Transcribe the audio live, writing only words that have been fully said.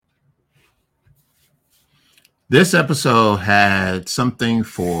This episode had something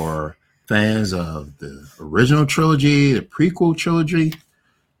for fans of the original trilogy, the prequel trilogy,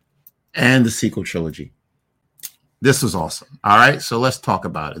 and the sequel trilogy. This was awesome. All right, so let's talk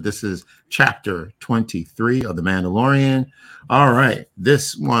about it. This is chapter 23 of The Mandalorian. All right,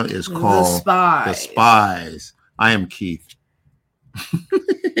 this one is called The Spies. I am Keith.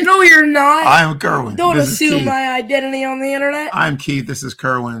 No, you're not. I am Kerwin. Don't assume my identity on the internet. I'm Keith. This is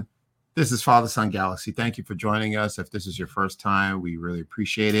Kerwin. This is Father Son Galaxy. Thank you for joining us. If this is your first time, we really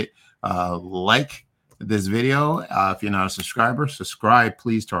appreciate it. Like this video. If you're not a subscriber, subscribe,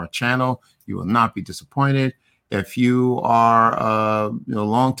 please, to our channel. You will not be disappointed. If you are a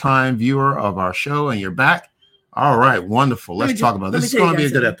long-time viewer of our show and you're back, all right, wonderful. Let's talk about this. This is going to be a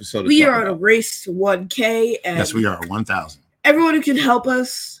good episode. We are on a race to 1K. And yes, we are 1,000. Everyone who can help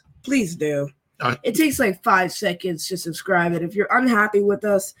us, please do. It takes like 5 seconds to subscribe. And if you're unhappy with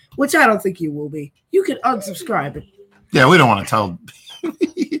us, which I don't think you will be, you can unsubscribe it. Yeah, we don't want to tell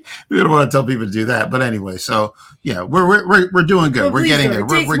people to do that. But anyway, so yeah, we're doing good. We're getting there.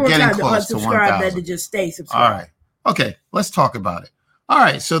 We're getting close to 1,000. Than to just stay subscribed. All right. Okay, let's talk about it. All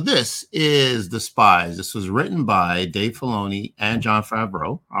right, so this is The Spies. This was written by Dave Filoni and Jon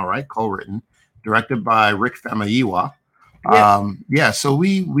Favreau. All right, co-written, directed by Rick Famuyiwa. Yep. So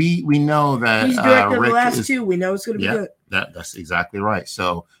we know that he's directed the last two. We know it's going to be good. That's exactly right.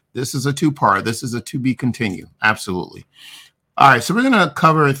 So this is a two-part. This is a to be continued. Absolutely. All right, so we're going to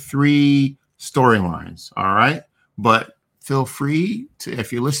cover 3 storylines. All right, but feel free to,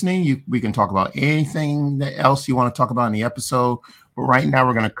 if you're listening, we can talk about anything else you want to talk about in the episode. But right now,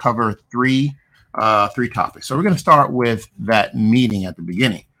 we're going to cover three topics. So we're going to start with that meeting at the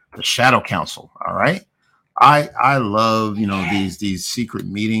beginning, the Shadow Council. All right. I love, these secret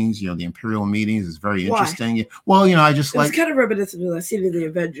meetings, the Imperial meetings is very interesting. Why? Well, I just it's kind of reminiscent of that scene in the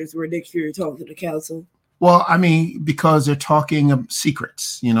Avengers where Nick Fury talked to the council. Well, I mean, because they're talking of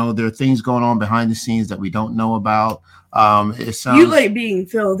secrets, there are things going on behind the scenes that we don't know about. It sounds you like being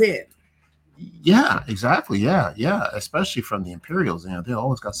filled in. Yeah, exactly. Yeah. Especially from the Imperials, they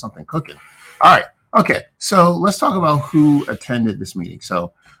always got something cooking. All right. Okay. So let's talk about who attended this meeting.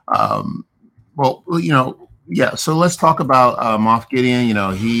 So, so let's talk about Moff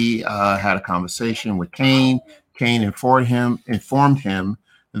Gideon. He had a conversation with Kane. Kane informed him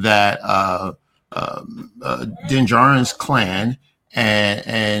that Din Djarin's clan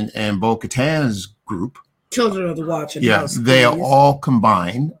and Bo-Katan's group, Children of the Watch, they are all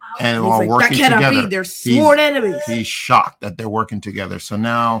combined and are working together. That cannot be. They're sworn enemies. He's shocked that they're working together. So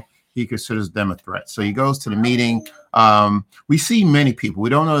now he considers them a threat. So he goes to the meeting. We see many people. We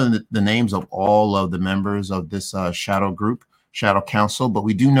don't know the names of all of the members of this Shadow Council, but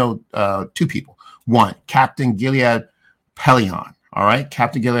we do know 2 people. One, Captain Gilead Pelion. All right.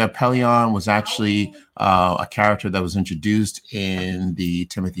 Captain Gilead Pelion was actually a character that was introduced in the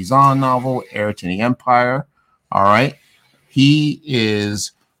Timothy Zahn novel, Heir to the Empire. All right. He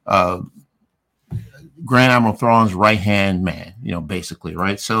is Grand Admiral Thrawn's right-hand man, basically,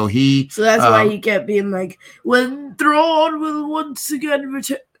 right? So that's why he kept being like, when Thrawn will once again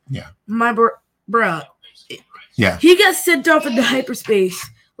return. Yeah. My bruh. Yeah. He got sent off into hyperspace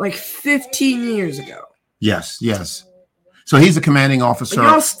like 15 years ago. Yes. So he's a commanding officer.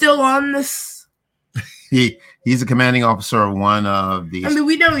 Are y'all still on this? He's a commanding officer of one of the. I mean,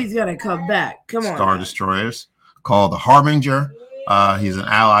 we know he's gonna come back. Come on. Star Destroyers called the Harbinger. He's an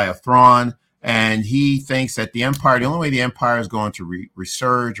ally of Thrawn, and he thinks that the Empire. The only way the Empire is going to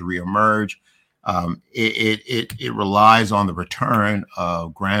reemerge, it relies on the return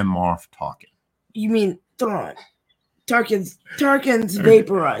of Grand Moff Tarkin. You mean Thrawn? Tarkin's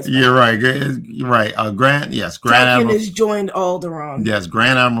vaporized. You're right. You're right. Grand Tarkin Admiral has joined Alderaan. Yes,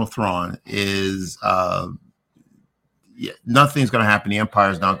 Grand Admiral Thrawn is. Nothing's going to happen. The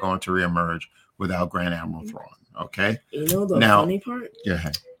Empire is not going to reemerge without Grand Admiral Thrawn. Okay. You know the funny part?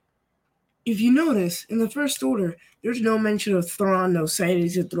 Yeah. If you notice, in the First Order, there's no mention of Thrawn, no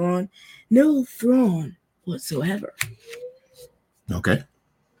sightings of Thrawn, no Thrawn whatsoever. Okay.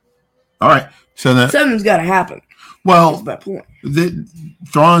 All right. So something's got to happen. Well, that's my point.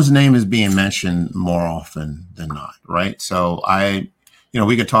 Thrawn's name is being mentioned more often than not, right? So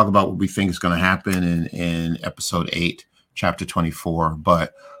we could talk about what we think is going to happen in episode 8, chapter 24.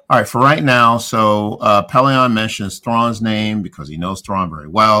 But all right, for right now, so Pelion mentions Thrawn's name because he knows Thrawn very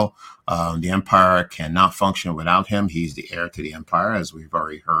well. The Empire cannot function without him. He's the heir to the Empire, as we've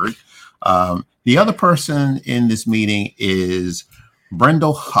already heard. The other person in this meeting is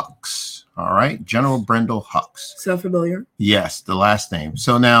Brendol Hux. All right, General Brendol Hux. Sound familiar? Yes, the last name.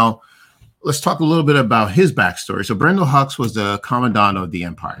 So now let's talk a little bit about his backstory. So Brendol Hux was the commandant of the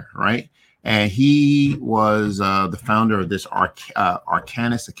Empire, right? and he was the founder of this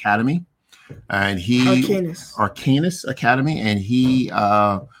Arcanus Academy, and Arcanus Academy, and he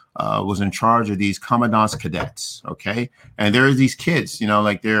was in charge of these commandant's cadets. Okay, and there are these kids,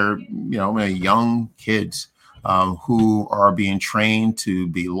 like they're young kids who are being trained to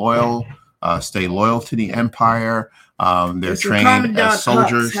be loyal, stay loyal to the Empire. They're trained as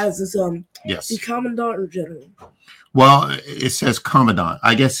soldiers. Has his yes, the commandant or general. Well, it says commandant.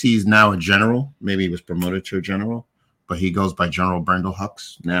 I guess he's now a general. Maybe he was promoted to a general, but he goes by General Brendel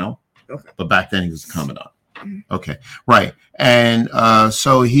Hux now. Okay. But back then he was a commandant. Okay, right. And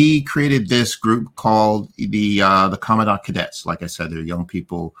so he created this group called the Commandant Cadets. Like I said, they're young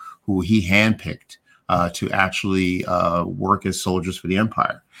people who he handpicked to actually work as soldiers for the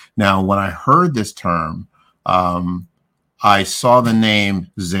Empire. Now, when I heard this term, I saw the name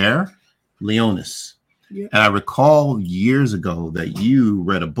Zer Leonis. Yeah. And I recall years ago that you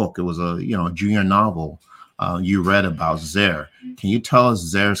read a book. It was a junior novel you read about Zer. Can you tell us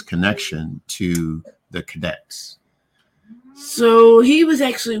Zer's connection to the cadets? So he was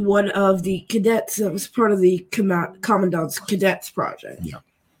actually one of the cadets that was part of the Commandant's Cadets Project. Yeah.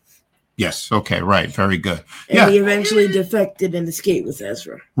 Yes. Okay. Right. Very good. And he eventually defected and escaped with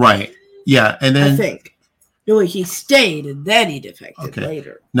Ezra. Right. Yeah. And then I think. No, he stayed and then he defected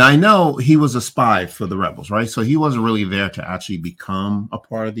later. Now, I know he was a spy for the rebels, right? So he wasn't really there to actually become a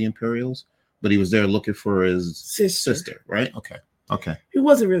part of the Imperials, but he was there looking for his sister, right? Okay. He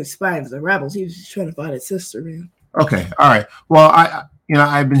wasn't really spying for the rebels. He was just trying to find his sister, man. Okay. All right. Well,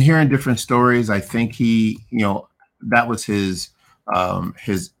 I've been hearing different stories. I think he, that was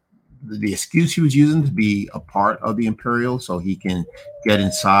the excuse he was using to be a part of the Imperial, so he can get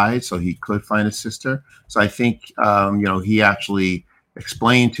inside, so he could find his sister. So I think, he actually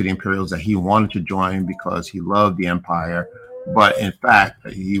explained to the Imperials that he wanted to join because he loved the Empire, but in fact,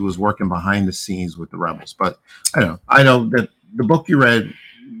 he was working behind the scenes with the rebels. But I know that the book you read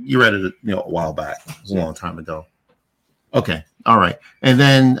it, a while back. It was a long time ago. Okay, all right, and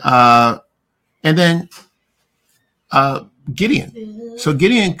then Gideon. So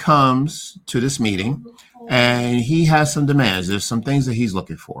Gideon comes to this meeting, and he has some demands. There's some things that he's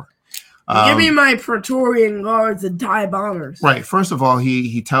looking for. Give me my Praetorian Guards and TIE bombers. Right. First of all,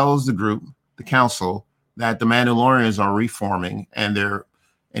 he tells the group, the council, that the Mandalorians are reforming, and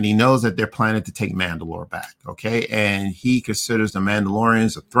he knows that they're planning to take Mandalore back. Okay, and he considers the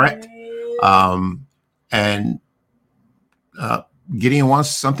Mandalorians a threat. And Gideon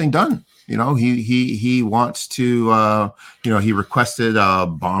wants something done. He wants to, he requested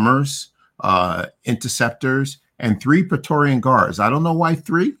bombers, interceptors, and 3 Praetorian Guards. I don't know why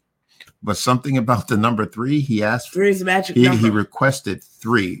 3, but something about the number 3. He asked 3 is a magic number. He requested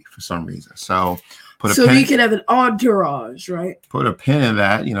 3 for some reason. So he could have an entourage, right? Put a pin in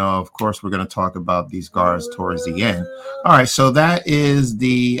that. Of course, we're going to talk about these guards towards the end. All right, so that is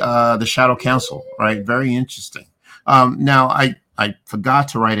the Shadow Council, right? Very interesting. Now, I forgot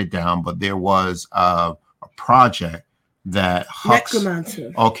to write it down, but there was a project that Hux.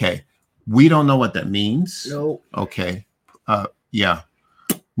 Necromancer. Okay, we don't know what that means. No. Okay. Yeah.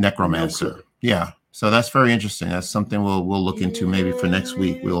 Necromancer. No. Yeah. So that's very interesting. That's something we'll look into maybe for next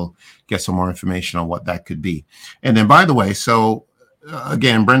week. We'll get some more information on what that could be. And then, by the way, so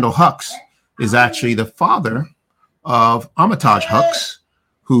again, Brendel Hux is actually the father of Armitage Hux,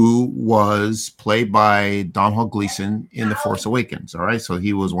 who was played by Domhnall Gleeson in The Force Awakens. All right, so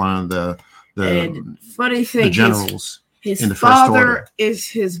he was one of the funny thing, the generals. His in the father First Order. Is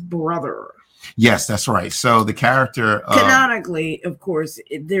his brother. Yes, that's right. So the character canonically, of course,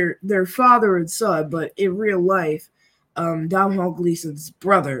 they're father and son, but in real life, Domhnall Gleeson's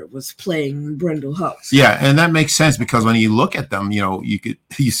brother was playing Brendel Hux. Yeah, and that makes sense because when you look at them,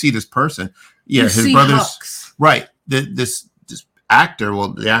 you see this person. Yeah, his brother's Hux. Right. This actor,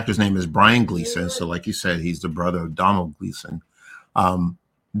 well, the actor's name is Brian Gleeson. So like you said, he's the brother of Domhnall Gleeson.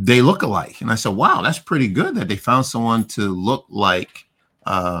 They look alike. And I said, wow, that's pretty good that they found someone to look like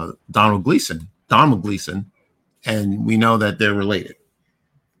Domhnall Gleeson. And we know that they're related.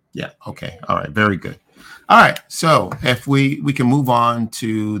 Yeah. Okay. All right. Very good. All right. So if we can move on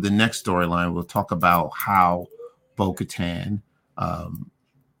to the next storyline, we'll talk about how Bo-Katan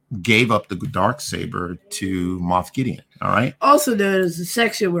gave up the Darksaber to Moff Gideon. All right. Also, there's a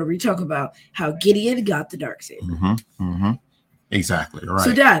section where we talk about how Gideon got the Darksaber. Mm-hmm. Exactly. Right.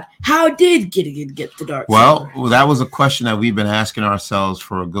 So, Dad, how did Gideon get the Darksaber? Well, that was a question that we've been asking ourselves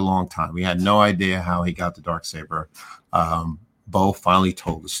for a good long time. We had no idea how he got the Darksaber. Bo finally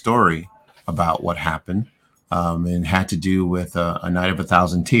told the story about what happened, and had to do with a Night of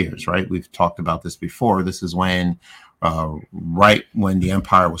 1,000 Tears. Right. We've talked about this before. This is when right when the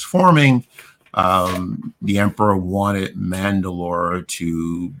Empire was forming, the Emperor wanted Mandalore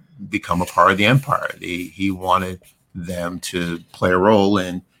to become a part of the Empire. He wanted them to play a role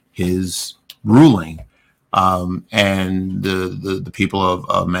in his ruling. And the people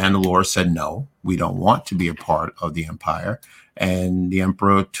of Mandalore said, no, we don't want to be a part of the Empire. And the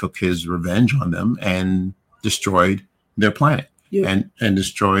Emperor took his revenge on them and destroyed their planet. Yeah. And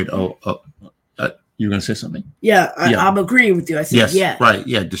destroyed. You were going to say something? Yeah, I'm agreeing with you. I said, yes, yeah. Right.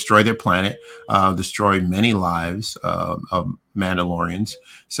 Yeah. Destroy their planet, destroy many lives of Mandalorians.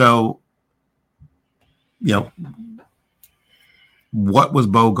 So, what was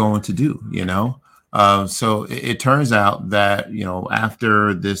Bo going to do? So it turns out that,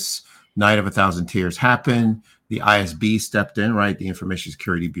 after this Night of 1,000 Tears happened, the ISB stepped in, right? The Information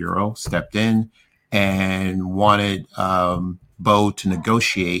Security Bureau stepped in and wanted Bo to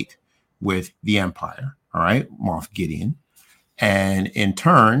negotiate with the Empire, all right, Moff Gideon. And in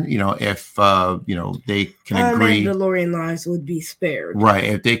turn, if, they can agree. Mandalorian lives would be spared. Right.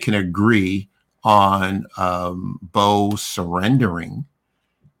 If they can agree on Bo surrendering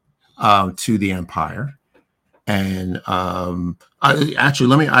to the Empire. And I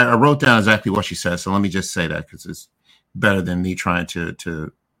wrote down exactly what she said. So let me just say that because it's better than me trying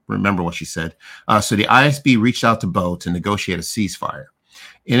to remember what she said. So the ISB reached out to Bo to negotiate a ceasefire.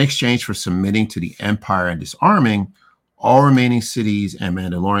 In exchange for submitting to the Empire and disarming, all remaining cities and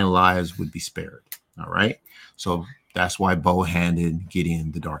Mandalorian lives would be spared. All right. So that's why Bo handed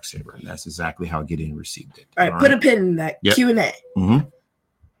Gideon the Darksaber. And that's exactly how Gideon received it. All right. Put a pin in that. Yep. Q&A. Mm-hmm.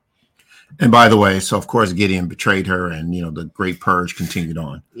 And by the way, so of course Gideon betrayed her, and the Great Purge continued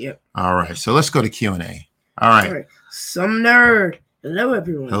on. Yep. All right. So let's go to Q&A. All right. Some nerd. Hello,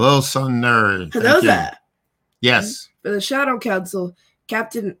 everyone. Hello, some nerd. Hello there. Yes. For the Shadow Council,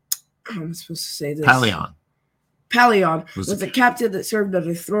 Captain, how am I supposed to say this? Palion was the captain that served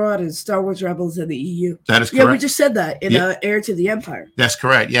under Thrawn in Star Wars Rebels in the EU. That is correct. Yeah, we just said that in Heir to the Empire. That's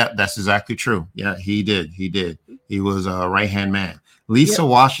correct. Yeah, that's exactly true. Yeah, he did. He was a right-hand man. Lisa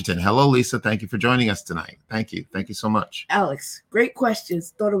Washington. Hello, Lisa. Thank you for joining us tonight. Thank you. Thank you so much. Alex, great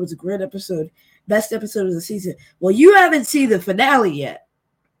questions. Thought it was a great episode. Best episode of the season. Well, you haven't seen the finale yet.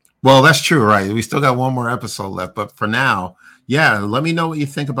 Well, that's true, right? We still got one more episode left. But for now, let me know what you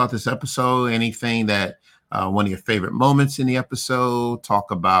think about this episode. Anything that one of your favorite moments in the episode.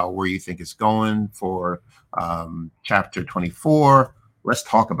 Talk about where you think it's going for chapter 24. Let's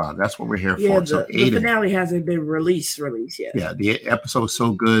talk about it. That's what we're here for. The finale hasn't been released yet. Yeah, the episode is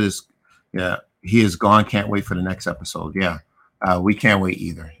so good. He is gone. Can't wait for the next episode. Yeah, we can't wait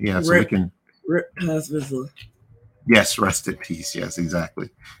either. Yeah, so we can. Yes, rest in peace. Yes, exactly.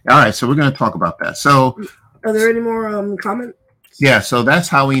 All right, so we're going to talk about that. So, are there any more comments? Yeah, so that's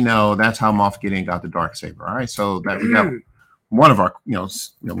how we know. That's how Moff Gideon got the Darksaber. All right, so that we got one of our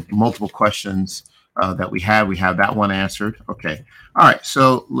multiple questions that we have. We have that one answered. Okay. All right.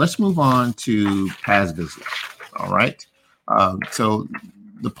 So let's move on to Paz Vizsla. All right. So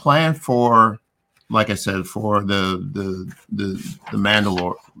the plan for, like I said, for the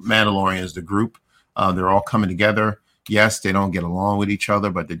Mandalorians, the group, they're all coming together. Yes, they don't get along with each other,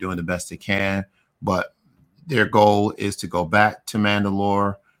 but they're doing the best they can. But their goal is to go back to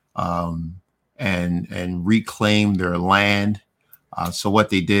Mandalore and reclaim their land. So what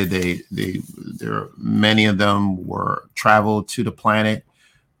they did, many of them were traveled to the planet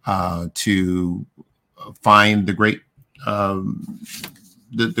to find the great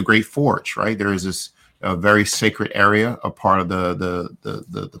the Great Forge. Right, there is this very sacred area, a part of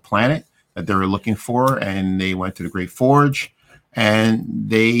the planet that they were looking for, and they went to the Great Forge, and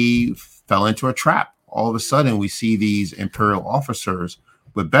they fell into a trap. All of a sudden, we see these Imperial officers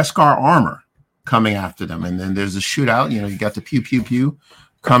with Beskar armor coming after them, and then there's a shootout. You got the pew pew pew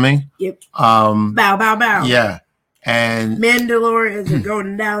coming. Yep. Bow bow bow. Yeah, and Mandalore is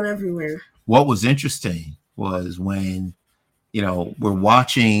going down everywhere. What was interesting was when we're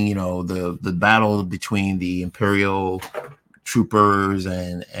watching the battle between the Imperial troopers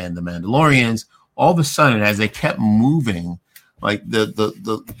and the Mandalorians. All of a sudden, as they kept moving, like the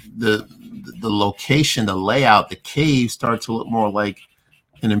location, the layout, the cave started to look more like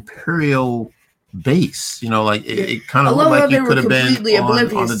an Imperial base. It kind of looked like it could have been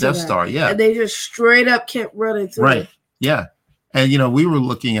on the Death Star. Yeah, and they just straight up kept running through. Right. Yeah, and we were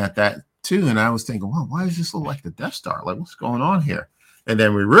looking at that too, and I was thinking, wow, why does this look like the Death Star? Like, what's going on here? And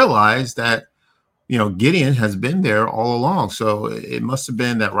then we realized that Gideon has been there all along. So it must have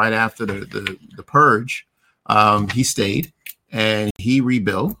been that right after the purge, he stayed and he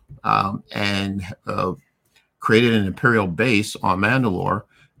rebuilt and created an Imperial base on Mandalore.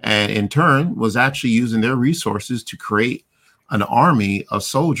 and in turn was actually using their resources to create an army of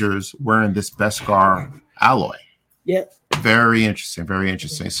soldiers wearing this Beskar alloy. Yep. Very interesting. Very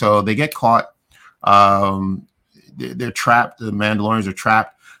interesting. So they get caught. They're trapped. The Mandalorians are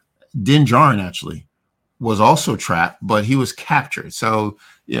trapped. Din Djarin actually was also trapped, but he was captured. So,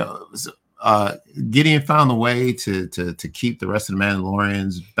 Gideon found a way to keep the rest of the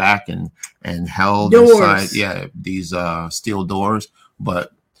Mandalorians back and held inside, these steel doors.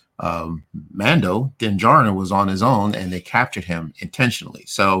 But Mando, Din Djarin, was on his own, and they captured him intentionally.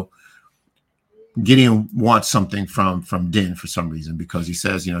 So Gideon wants something from Din for some reason, because he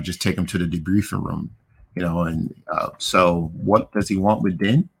says, just take him to the debriefing room, and so what does he want with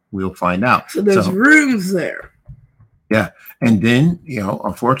Din? We'll find out. So there's rooms there. Yeah. And Din,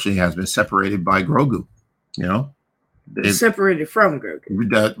 unfortunately has been separated by Grogu. They're separated from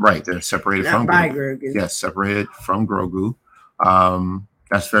Grogu. Right. They're separated from Grogu. Yes, separated from Grogu.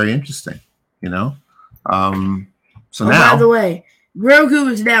 That's very interesting, So now, by the way,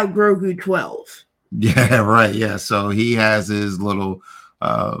 Grogu is now Grogu 12. Yeah, right. Yeah. So he has his little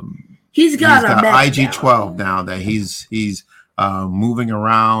he's got IG-12 now that he's moving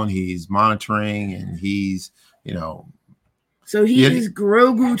around, he's monitoring, and he's, so he's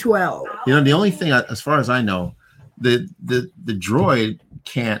Grogu 12. The only thing, as far as I know, the droid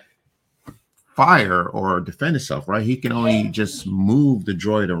can't fire or defend itself, right? He can only just move the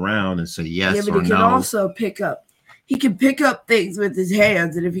droid around and say yes or no. But he can also pick up. He can pick up things with his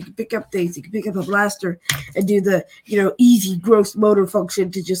hands, and if he can pick up things, he can pick up a blaster and do the, easy gross motor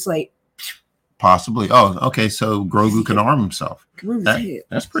function to just like. Possibly. Oh, okay. So Grogu can arm himself.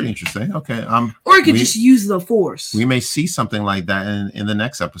 That's pretty interesting. Okay. Or he could just use the Force. We may see something like that in the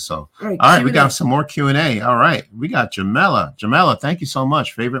next episode. All right. We got some more Q&A. All right. We got Jamela. Jamela, thank you so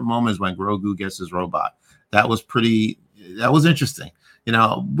much. Favorite moment is when Grogu gets his robot. That was interesting. We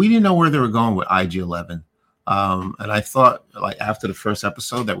didn't know where they were going with IG-11. And I thought, like, after the first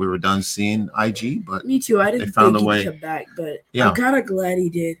episode that we were done seeing IG, but me too. I didn't think he'd come back, but I'm kind of glad he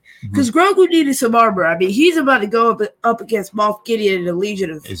did, because Grogu needed some armor. I mean, he's about to go up against Moff Gideon and a legion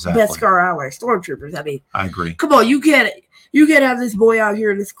of Beskar ally stormtroopers. I mean, I agree. Come on, you can't have this boy out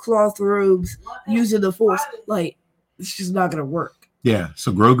here in his cloth robes using the Force. Like, it's just not gonna work. Yeah.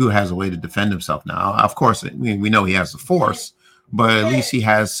 So Grogu has a way to defend himself now. Of course, we know he has the Force, but at least he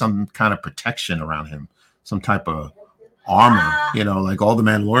has some kind of protection around him. Some type of armor, like all the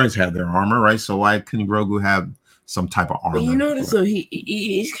Mandalorians have their armor, right? So why couldn't Grogu have some type of armor? But you notice, so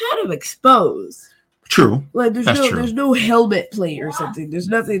he's kind of exposed. True. Like there's no helmet plate or something. There's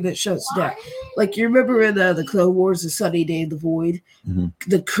nothing that shuts down. Like you remember in the Clone Wars, the Sunny Day in the Void,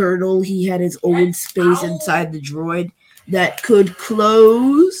 the Colonel, he had his own space inside the droid that could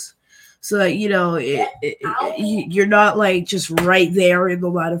close. So that you're not like just right there in the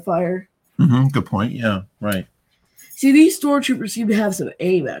line of fire. Good point. Yeah, right. See, these stormtroopers seem to have some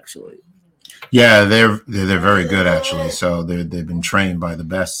aim, actually. Yeah, they're very good, actually. So they've been trained by the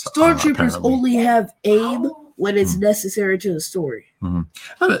best. Stormtroopers only have aim when it's necessary to the story.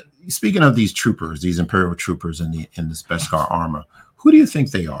 Speaking of these troopers, these Imperial troopers in this Beskar armor, who do you think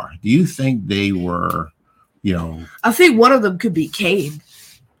they are? Do you think they were, I think one of them could be Kane,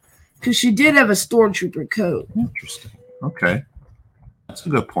 because she did have a stormtrooper coat. Interesting. Okay. That's a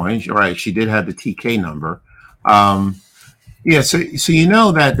good point. You're right. She did have the TK number. So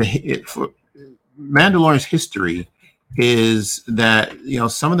that for Mandalorian's history is that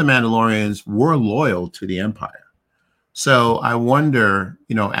some of the Mandalorians were loyal to the Empire. So I wonder,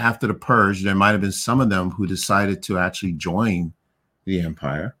 after the Purge, there might have been some of them who decided to actually join the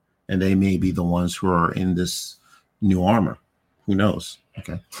Empire, and they may be the ones who are in this new armor. Who knows?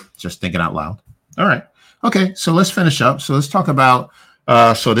 Okay, just thinking out loud. All right. Okay, so let's finish up. So let's talk about.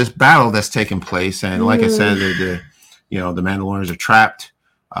 So this battle that's taking place, and like I said, the Mandalorians are trapped.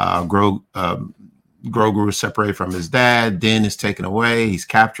 Grogu is separated from his dad. Din is taken away. He's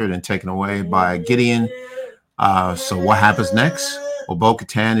captured and taken away by Gideon. So what happens next? Well,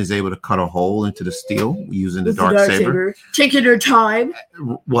 Bo-Katan is able to cut a hole into the steel using the dark saber. Taking her time.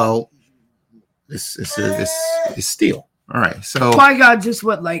 Well, it's steel. All right. So Qui-Gon just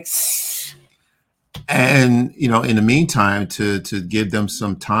went like. And, in the meantime, to give them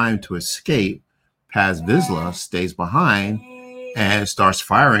some time to escape, Paz Vizsla stays behind and starts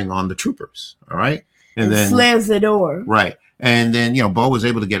firing on the troopers. All right. And then slams the door. Right. And then, Bo was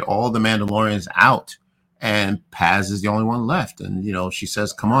able to get all the Mandalorians out, and Paz is the only one left. And, she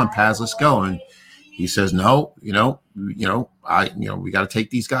says, come on, Paz, let's go. And he says, no, we got to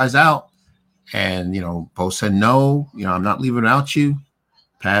take these guys out. And, Bo said, no, I'm not leaving without you.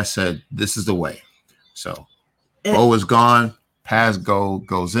 Paz said, this is the way. So Bo is gone. Paz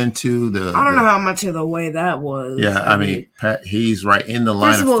goes into the. I don't know how much of the way that was. Yeah, I mean, he's right in the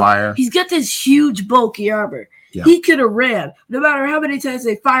line of fire. He's got this huge bulky armor. Yeah. He could have ran. No matter how many times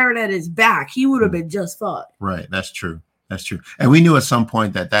they fired at his back, he would have been just fine. Right, that's true. That's true. And we knew at some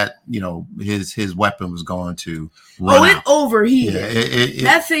point that his weapon was going to run out. It overheated. Yeah,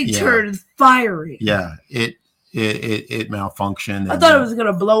 that thing turned fiery. Yeah, it malfunctioned. I thought it was going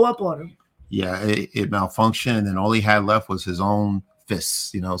to blow up on him. Yeah, it malfunctioned, and then all he had left was his own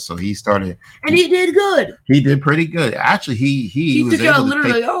fists, so he started. And he did good. He did pretty good. Actually, he was took able out to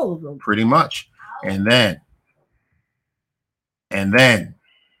literally all of them. Pretty much. And then.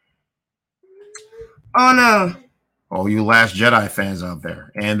 Oh, no. Oh, you Last Jedi fans out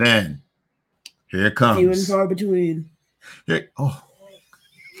there. And then, here it comes. Few and far between.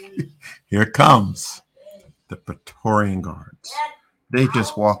 Here comes the Praetorian Guards. They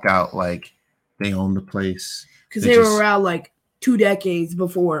just walk out like they own the place. Because they were around like 2 decades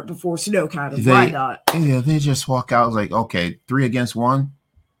before Snow kind of. Why not? Yeah, they just walk out like, okay, 3 against 1.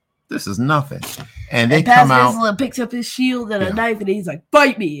 This is nothing. And they Paz come out. Picks up his shield and a knife, and he's like,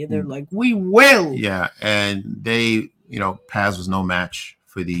 "Fight me!" And they're like, "We will." Yeah, and they, Paz was no match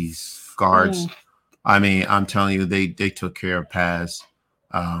for these guards. I mean, I'm telling you, they took care of Paz.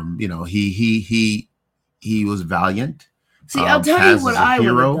 He was valiant. See, I'll tell you what I would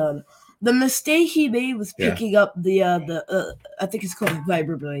have done. The mistake he made was picking up the I think it's called a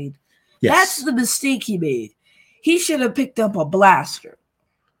vibra blade. Yes. That's the mistake he made. He should have picked up a blaster.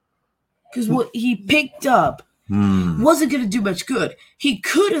 Because what he picked up wasn't going to do much good. He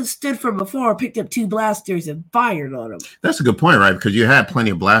could have stood from afar, picked up 2 blasters, and fired on them. That's a good point, right? Because you had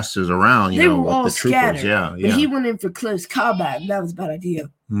plenty of blasters around. They were all scattered. Yeah. But he went in for close combat, and that was a bad idea.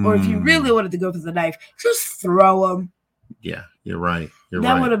 Or if you really wanted to go for the knife, just throw them. Yeah, you're right.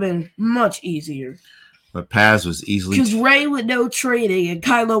 That would have been much easier. But Paz was easily... Because Rey with no training and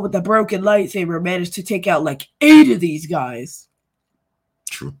Kylo with the broken lightsaber managed to take out like 8 of these guys.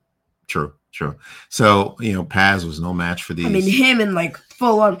 True. So, Paz was no match for these. I mean, him in like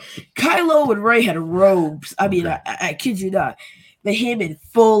full on. Kylo and Rey had robes. I mean, I kid you not. But him in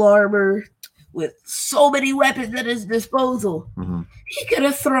full armor with so many weapons at his disposal. Mm-hmm. He could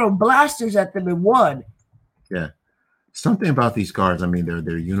have thrown blasters at them and won. Yeah. Something about these guards. I mean,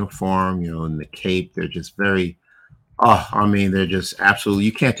 their uniform, and the cape, they're just very. They're just absolutely.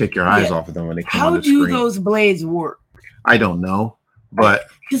 You can't take your eyes off of them when they come on the screen. How do those blades work? I don't know. But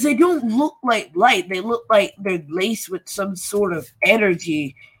because they don't look like light, they look like they're laced with some sort of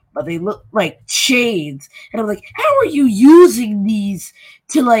energy, but they look like chains. And I'm like, how are you using these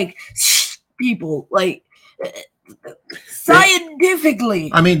to like people like scientifically?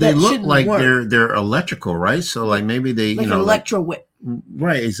 I mean, they look like they're electrical, right? So like maybe they like an electro whip.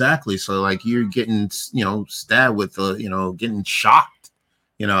 Right, exactly. So like you're getting stabbed with getting shocked.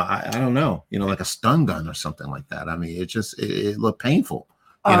 I don't know, like a stun gun or something like that. I mean, it looked painful,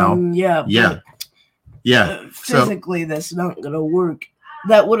 Yeah. Physically, that's not going to work.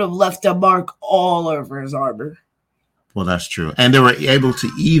 That would have left a mark all over his armor. Well, that's true. And they were able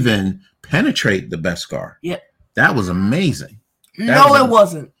to even penetrate the Beskar. Yeah. That was amazing. It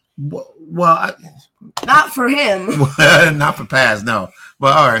wasn't. Well, not for him. Not for Paz, no.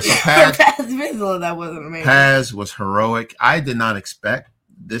 But all right, so Paz. That wasn't amazing. Paz was heroic. I did not expect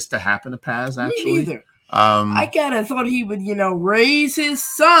this to happen to Paz, actually. Me neither. I kind of thought he would, raise his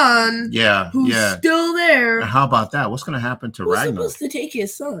son. Yeah, who's still there. How about that? What's going to happen to Ragnar? Who's supposed to take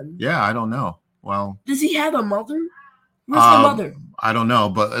his son? Yeah, I don't know. Well, does he have a mother? Where's the mother? I don't know,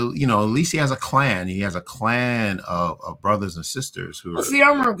 but at least he has a clan. He has a clan of brothers and sisters who. What's the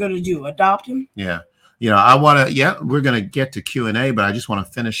armor going to do? Adopt him? Yeah, I want to. Yeah, we're going to get to Q&A, but I just want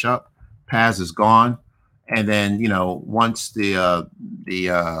to finish up. Paz is gone. And then, once the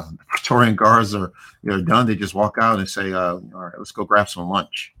Praetorian Guards are done, they just walk out and say, all right, let's go grab some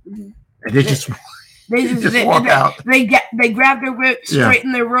lunch. Mm-hmm. And they just walk out. They grab their whip,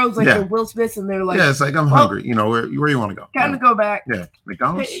 straighten their robes like they're Will Smith, and they're like, it's like, I'm hungry. Where you want to go? Time to go back. Yeah,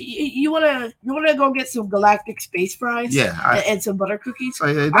 McDonald's. Hey, you wanna go get some galactic space fries? Yeah, and some butter cookies.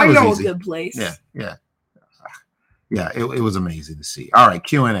 I know a good place. Yeah. It was amazing to see. All right,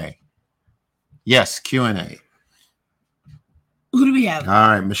 Q&A. Yes, Q&A. Who do we have? All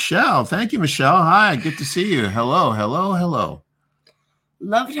right, Michelle. Thank you, Michelle. Hi, good to see you. Hello.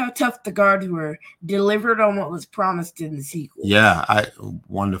 Loved how tough the guards were. Delivered on what was promised in the sequel. Yeah,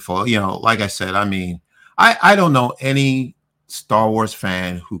 wonderful. Like I said, I mean, I don't know any Star Wars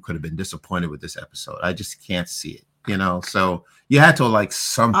fan who could have been disappointed with this episode. I just can't see it. So you had to like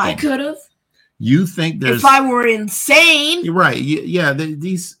something. I could have. You think there's? If I were insane. You're right. Yeah.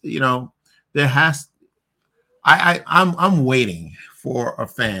 These. There has. I'm waiting for a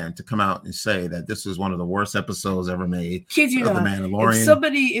fan to come out and say that this is one of the worst episodes ever made of The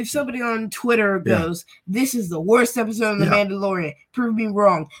Mandalorian. If somebody on Twitter goes, "This is the worst episode of The Mandalorian," prove me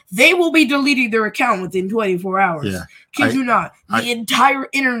wrong. They will be deleting their account within 24 hours. Yeah. Kid you not. The entire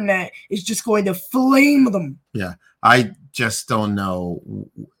internet is just going to flame them. Yeah. I just don't know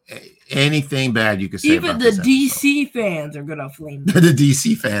anything bad you could say. Even the DC fans are gonna flame them. The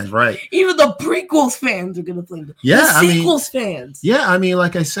DC fans, right? Even the prequels fans are gonna flame them. Yeah, the sequels fans. Yeah, I mean,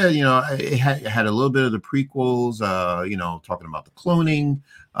 like I said, it had a little bit of the prequels. Talking about the cloning.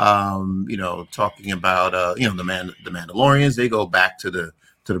 Talking about the Mandalorians. They go back to the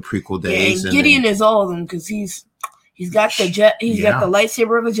prequel days. And Gideon is all of them because he's got the jet. He's got the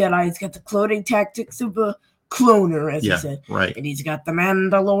lightsaber of a Jedi. He's got the cloning tactics of a cloner, as he said, right, and he's got the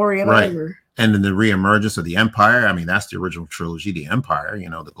Mandalorian, right, and then the reemergence of the Empire. I mean, that's the original trilogy, the Empire,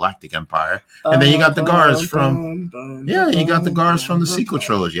 the Galactic Empire, and then you got the guards from, you got the guards from the sequel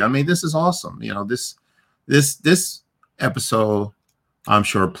trilogy. I mean, this is awesome. This episode, I'm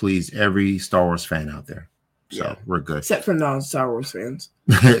sure, pleased every Star Wars fan out there. So we're good, except for non-Star Wars fans.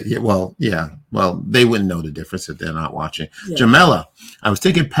 Well, they wouldn't know the difference if they're not watching. Jamela, I was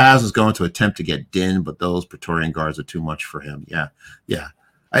thinking Paz was going to attempt to get Din, but those Praetorian guards are too much for him. Yeah.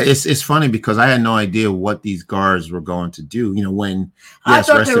 It's funny because I had no idea what these guards were going to do. When I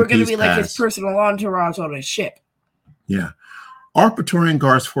thought they were going to be like his personal entourage on a ship. Yeah. Are Praetorian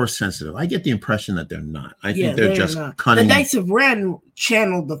guards force sensitive? I get the impression that they're not. I think they're just cunning. The Knights of Ren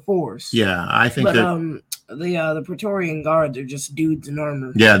channeled the Force. Yeah, I think the Praetorian guards are just dudes in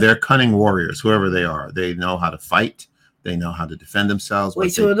armor. Yeah, they're cunning warriors, whoever they are. They know how to fight. They know how to defend themselves.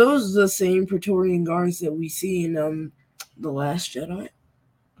 Wait, so are those the same Praetorian guards that we see in The Last Jedi?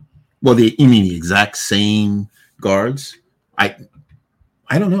 Well, you mean the exact same guards? I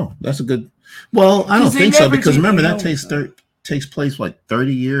don't know. That's a good. Well, I don't think so because remember that takes place like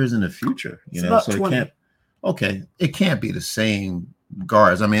 30 years in the future. So 20. it can't. Okay, it can't be the same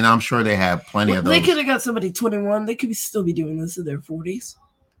guards. I mean, I'm sure they have plenty of those. They could have got somebody 21. They could still be doing this in their 40s.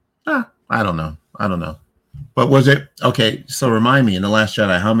 I don't know. But was it okay? So remind me, in The Last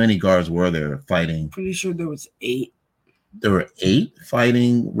Jedi, how many guards were there fighting? Pretty sure there was 8. There were 8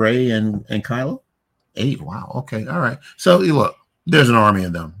 fighting Rey and Kylo. 8. Wow. Okay. All right. So look, there's an army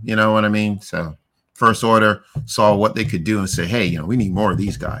of them. You know what I mean? So First Order saw what they could do and say, hey, we need more of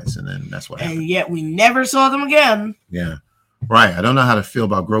these guys, and then that's what happened. And yet we never saw them again. Yeah. Right. I don't know how to feel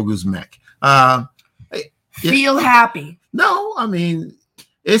about Grogu's mech. Feel happy. No, I mean,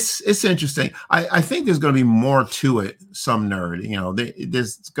 it's interesting. I think there's going to be more to it. Some nerd,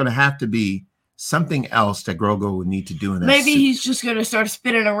 there's going to have to be something else that Grogu would need to do in that. Maybe he's just going to start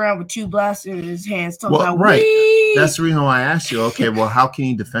spinning around with 2 blasters in his hands. Right. That's the reason why I asked you. Okay, well, how can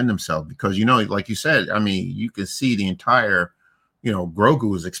he defend himself? Because like you said, I mean, you can see the entire.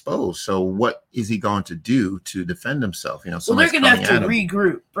 Grogu is exposed. So what is he going to do to defend himself? Well, they're going to have to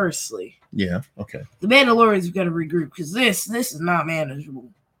regroup, firstly. Yeah, okay. The Mandalorians have got to regroup because this is not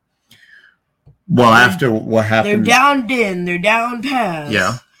manageable. Well, after what happened... They're down Din. They're down Paz.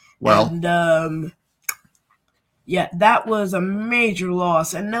 Yeah, well... And, that was a major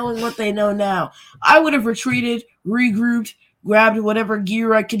loss. And knowing what they know now, I would have retreated, regrouped, grabbed whatever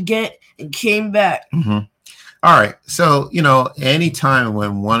gear I could get, and came back. Mm-hmm. All right. So, anytime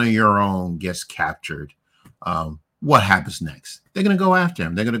when one of your own gets captured, what happens next? They're going to go after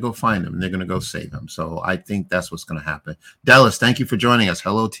him. They're going to go find him. They're going to go save him. So I think that's what's going to happen. Dallas, thank you for joining us.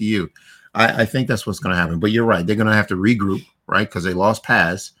 Hello to you. I think that's what's going to happen. But you're right. They're going to have to regroup, right? Because they lost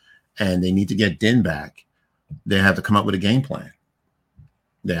Paz and they need to get Din back. They have to come up with a game plan.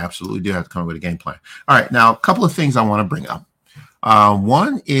 They absolutely do have to come up with a game plan. All right. Now, a couple of things I want to bring up.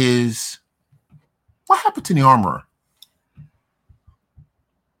 One is... what happened to the armorer?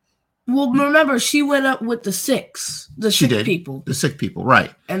 Well, remember, she went up with the sick people. The sick people,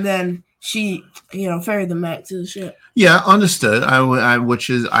 right. And then she, ferried them back to the ship. Yeah, understood.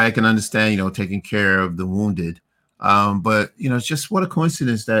 I can understand, taking care of the wounded. But, it's just what a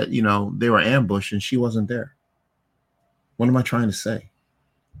coincidence that, they were ambushed and she wasn't there. What am I trying to say?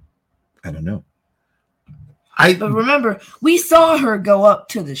 I don't know. But remember, we saw her go up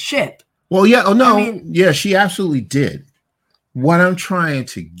to the ship. Well, yeah. Oh, no. Yeah, she absolutely did. What I'm trying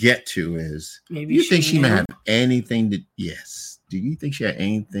to get to is, maybe you think she may have anything to? Yes. Do you think she had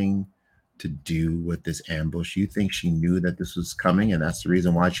anything to do with this ambush? You think she knew that this was coming, and that's the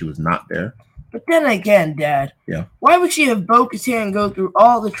reason why she was not there? But then again, Dad. Yeah. Why would she have Bo-Katan go through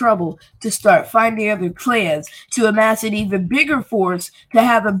all the trouble to start finding other clans to amass an even bigger force to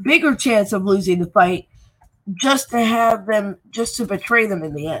have a bigger chance of losing the fight, just to betray them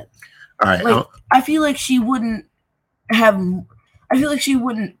in the end? All right. Like, I feel like she wouldn't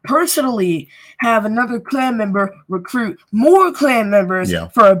personally have another clan member recruit more clan members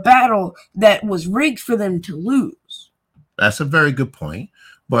for a battle that was rigged for them to lose. That's a very good point.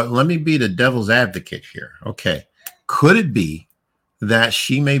 But let me be the devil's advocate here. Okay. Could it be that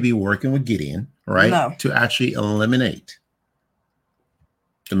she may be working with Gideon, right, to actually eliminate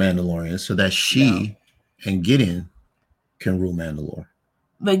the Mandalorians so that she and Gideon can rule Mandalore?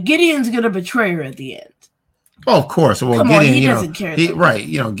 But Gideon's going to betray her at the end. Oh, of course. Well, Gideon, he doesn't care. Right.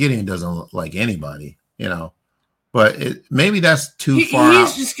 Gideon doesn't like anybody, but maybe that's too far out.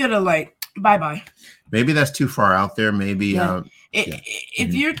 He's just going to bye-bye. Maybe that's too far out there. Maybe.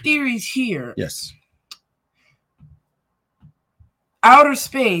 If your theory's here. Yes. Outer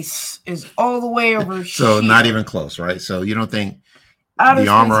space is all the way over so here. Not even close, right? So you don't think the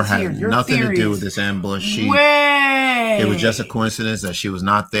armor had nothing to do with this ambush? It was just a coincidence that she was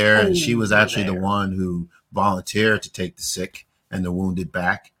not there, and she was actually the one who volunteered to take the sick and the wounded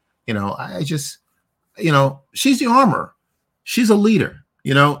back. I just, she's the armor. She's a leader.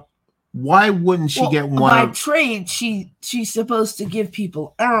 Why wouldn't she get one? By trade, she's supposed to give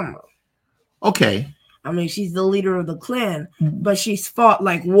people armor. Okay. I mean, she's the leader of the clan, but she's fought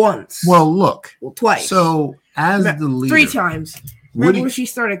once. Well, twice. So as the leader, 3 times. Remember when she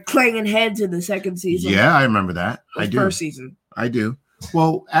started clanging heads in the second season? Yeah, I remember that. I do. First season. I do.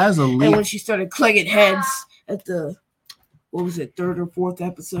 Well, as a leader, and when she started clanging heads at the 3rd or 4th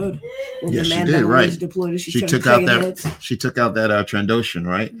episode? Yes, she did. Right. Deployed, she took out that. Heads. She took out that Trandoshan,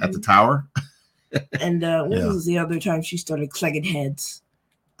 right, at the tower. And what was the other time she started clanging heads?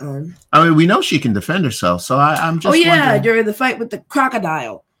 I mean, we know she can defend herself, so I'm just. Wondering. During the fight with the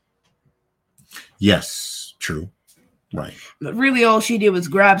crocodile. Yes, true. Right. But really, all she did was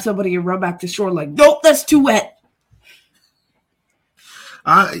grab somebody and run back to shore. Nope, that's too wet.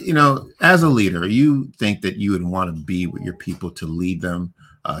 As a leader, you think that you would want to be with your people to lead them,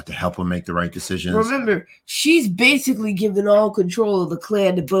 to help them make the right decisions. Remember, she's basically given all control of the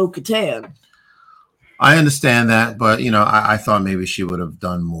clan to Bo-Katan. I understand that, but I thought maybe she would have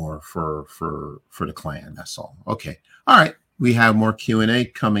done more for the clan. That's all. Okay. All right. We have more Q&A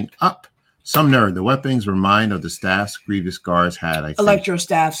coming up. Some nerd. The weapons remind of the staffs Grievous guards had. I think. Electro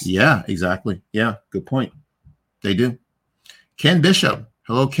staffs. Yeah, exactly. Yeah, good point. They do. Ken Bishop.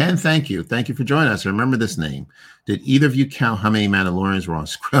 Hello, Ken. Thank you. Thank you for joining us. I remember this name. Did either of you count how many Mandalorians were on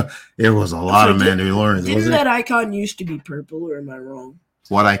screen? There was a lot of Mandalorians. Didn't that icon used to be purple, or am I wrong?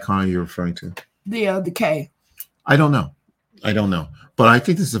 What icon are you referring to? The K. I don't know. But I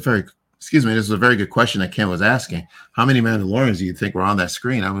think this is a very good question that Ken was asking. How many Mandalorians do you think were on that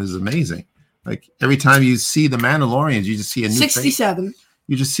screen? It was amazing. Every time you see the Mandalorians, you just see a new 67. Face.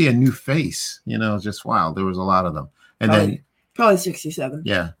 You just see a new face. Just wow. There was a lot of them. And probably 67.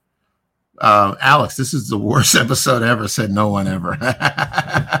 Yeah. Alex, this is the worst episode ever, said no one ever.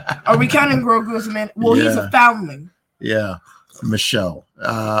 Are we counting Grogu as a man? Well, he's a foundling. Yeah. Michelle.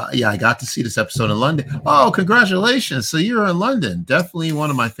 I got to see this episode in London. Oh, congratulations. So you're in London. Definitely one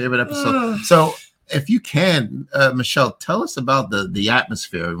of my favorite episodes. So if you can, Michelle, tell us about the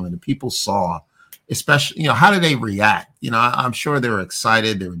atmosphere when the people saw, especially, how did they react? I'm sure they were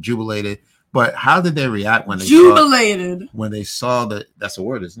excited. They were jubilated. But how did they react when they saw that's a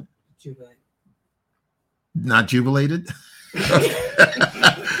word, isn't it? Jubilated. Not jubilated?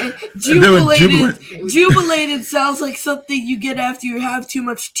 Jubilated sounds like something you get after you have too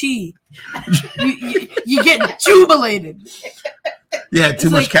much tea. You get jubilated. Yeah, too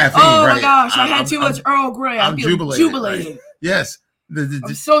much caffeine. Oh my gosh, I had too much Earl Grey. I'm jubilated. Right? Yes.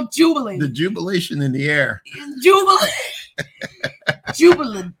 I'm so jubilated. The jubilation in the air.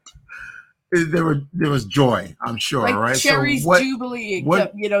 Jubilant. There was joy, I'm sure, right? Cherry's Jubilee,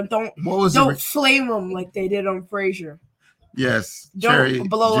 except don't flame them like they did on Frasier. Yes, don't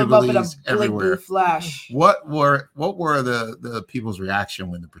blow them up in a big blue flash. What were the people's reaction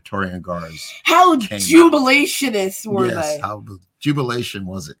when the Praetorian Guards? How jubilationist were they? How jubilation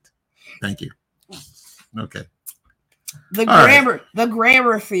was it? Thank you. Okay. The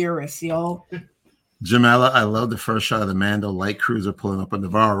grammar theorists, y'all. Jamela, I love the first shot of the Mando light cruiser pulling up on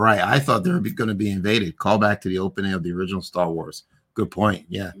Navarro. Right. I thought they were going to be invaded. Call back to the opening of the original Star Wars. Good point.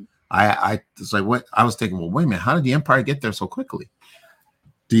 Yeah. I was like, what? I was thinking, well, wait a minute. How did the Empire get there so quickly?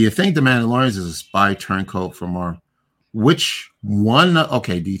 Do you think the Mandalorians is a spy turncoat from our Which one?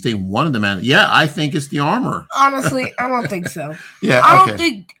 Okay, do you think one of the man? Yeah, I think it's the armor. Honestly, I don't think so. Yeah, I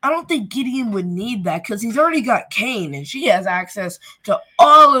don't think Gideon would need that because he's already got Kane, and she has access to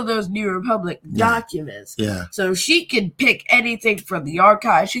all of those New Republic documents. Yeah. So she could pick anything from the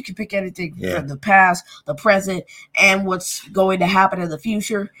archive. She could pick anything from the past, the present, and what's going to happen in the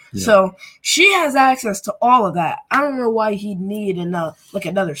future. Yeah. So she has access to all of that. I don't know why he'd need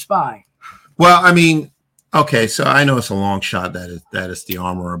another spy. Well, I mean. Okay, so I know it's a long shot that it's the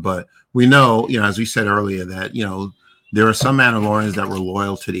armorer, but we know, as we said earlier, that there are some Mandalorians that were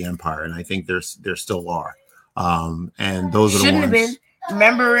loyal to the Empire, and I think there still are. And those are the ones. Shouldn't have been.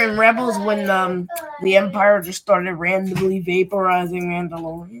 Remember in Rebels when the Empire just started randomly vaporizing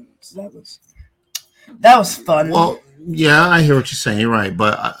Mandalorians? That was fun. Well, yeah, I hear what you're saying, right?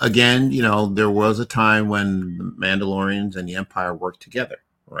 But again, there was a time when the Mandalorians and the Empire worked together,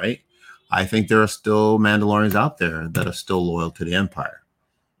 right? I think there are still Mandalorians out there that are still loyal to the Empire.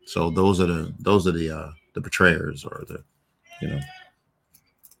 So those are the betrayers, or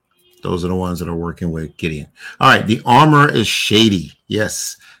those are the ones that are working with Gideon. All right, the armor is shady.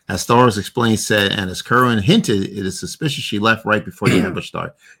 Yes, as Star Wars Explained said, and as Kerwin hinted, it is suspicious she left right before the ambush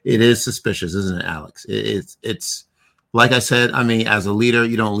started. It is suspicious, isn't it, Alex? It's like I said. I mean, as a leader,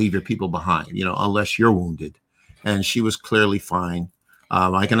 you don't leave your people behind, unless you're wounded, and she was clearly fine.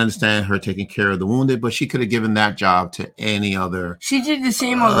 I can understand her taking care of the wounded, but she could have given that job to any other. She did the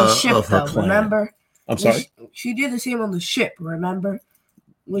same on the ship, though, remember? I'm sorry? She did the same on the ship, remember?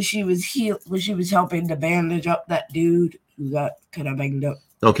 When she was helping to bandage up that dude who got kind of banged up.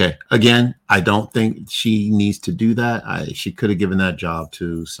 Okay. Again, I don't think she needs to do that. She could have given that job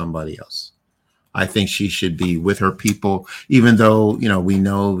to somebody else. I think she should be with her people, even though, we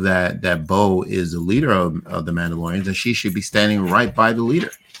know that Bo is the leader of the Mandalorians, and she should be standing right by the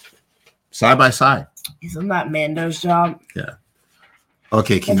leader, side by side. Isn't that Mando's job? Yeah.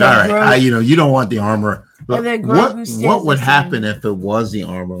 Okay, all right. You don't want the armor. But what would happen if it was the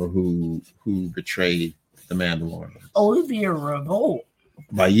armor who betrayed the Mandalorians? Oh, it'd be a revolt.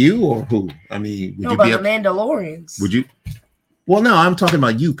 By you or who? I mean, would you by the Mandalorians. Would you? Well, no, I'm talking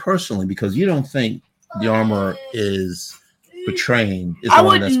about you personally, because you don't think the armor is betraying. I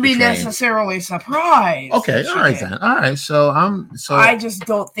wouldn't be necessarily surprised. Okay, all right then. All right, so I just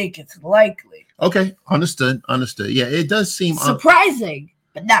don't think it's likely. Okay, understood. Yeah, it does seem surprising,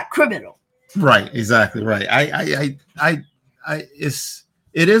 but not criminal. Right, exactly right.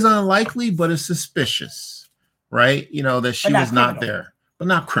 It is unlikely, but it's suspicious, right? That she was not there, but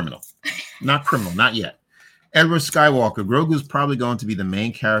not criminal. Not yet. Edward Skywalker, Grogu's probably going to be the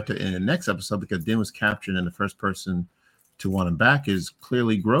main character in the next episode because Din was captured, and the first person to want him back is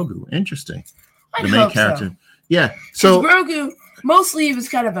clearly Grogu. Interesting. The main character. So. Yeah. So Grogu, mostly he was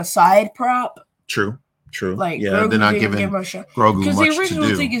kind of a side prop. True. Like, yeah, Grogu they're not giving Grogu because the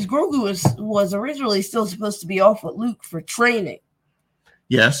original thing is Grogu was originally still supposed to be off with Luke for training.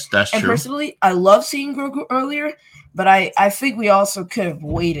 Yes, that's true. And personally, I love seeing Grogu earlier, but I think we also could have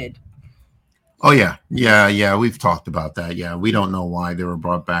waited. Oh, yeah. We've talked about that. Yeah, we don't know why they were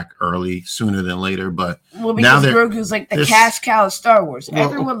brought back sooner than later, but because Grogu's like the cash cow of Star Wars.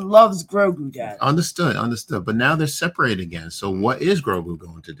 Everyone loves Grogu, Dad. Understood. But now they're separated again. So what is Grogu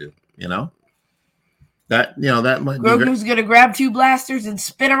going to do? That might Grogu's going to grab two blasters and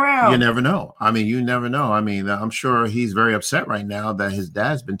spin around. You never know. I mean, I'm sure he's very upset right now that his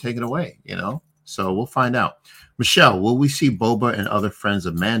dad's been taken away. So we'll find out. Michelle, will we see Boba and other friends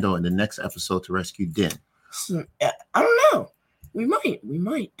of Mando in the next episode to rescue Din? I don't know. We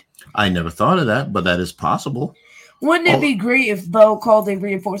might. I never thought of that, but that is possible. Wouldn't it be great if Bo called in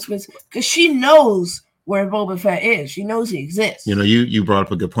reinforcements? Because she knows where Boba Fett is. She knows he exists. You brought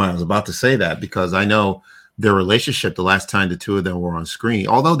up a good point. I was about to say that because I know their relationship the last time the two of them were on screen,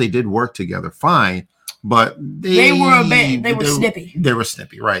 although they did work together fine, but they were snippy. They were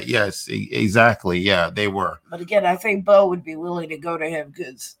snippy, right? Yes, exactly. Yeah, they were. But again, I think Bo would be willing to go to him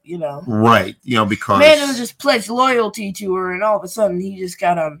because, right? Because Mando just pledged loyalty to her, and all of a sudden he just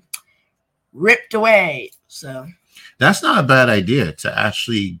got ripped away. So that's not a bad idea to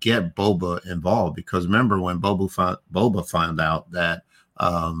actually get Boba involved, because remember when Boba found out that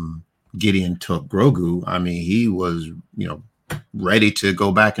Gideon took Grogu, I mean, he was ready to go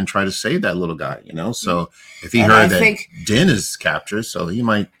back and try to save that little guy, So if he heard that Din is captured, so he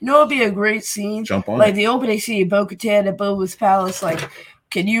might. It'd be a great scene. Jump on like the opening scene, Bo-Katan at Boba's palace. Like,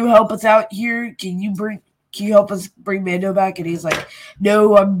 can you help us out here? Can you help us bring Mando back? And he's like,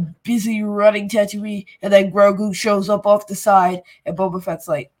 no, I'm busy running Tatooine. And then Grogu shows up off the side, and Boba Fett's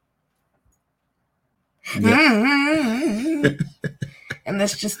like, and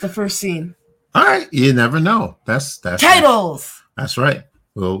that's just the first scene. All right, you never know. That's Titles. That's right.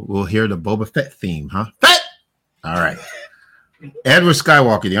 We'll hear the Boba Fett theme, huh? Fett. All right. Edward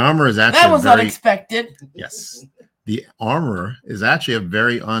Skywalker. The armor is actually that was unexpected. Yes. The armor is actually a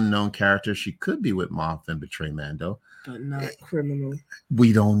very unknown character. She could be with Moff and betray Mando, but not criminal.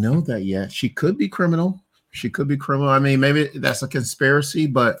 We don't know that yet. She could be criminal. I mean, maybe that's a conspiracy,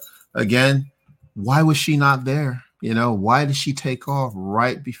 but again, why was she not there? You know, why did she take off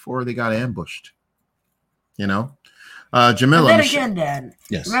right before they got ambushed? You know, Jamila. But then again, Dad.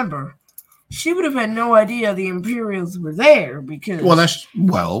 Yes. Remember, she would have had no idea the Imperials were there because.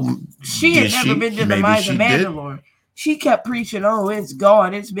 She had never been to the mines of Mandalore. She kept preaching, "Oh, it's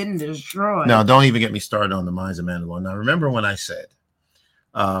gone. It's been destroyed." Now, don't even get me started on the mines of Mandalore. Now, remember when I said,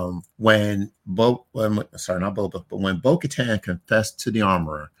 when Bo-Katan confessed to the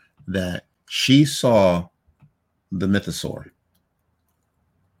armorer that she saw the mythosaur,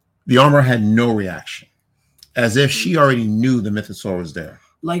 the armorer had no reaction, as if she already knew the mythosaur was there.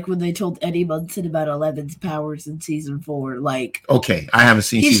 Like when they told Eddie Munson about 11's powers in season 4. Like, okay, I haven't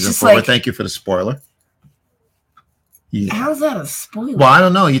seen season 4. Like, thank you for the spoiler. Yeah. How's that a spoiler? Well, I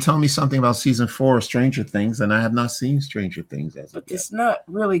don't know. You told me something about season 4 of Stranger Things, and I have not seen Stranger Things but it's not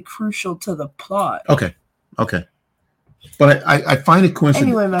really crucial to the plot. Okay. But I find it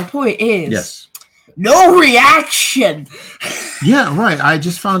coincidental. Anyway, my point is, yes, no reaction. Yeah, right. I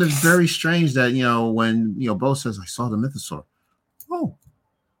just found it very strange that when Bo says, "I saw the mythosaur." Oh,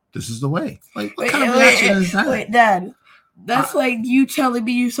 this is the way. Like, what kind of reaction is that? Wait, Dad. That's like you telling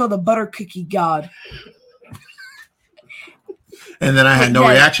me you saw the butter cookie god. And then I had no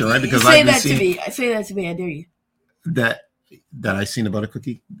reaction, right? Because say that to me. Say that to me. I dare you. That I seen the butter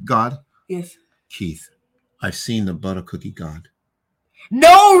cookie god? Yes. Keith, I've seen the butter cookie god.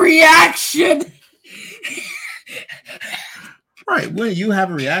 No reaction. Right. When you have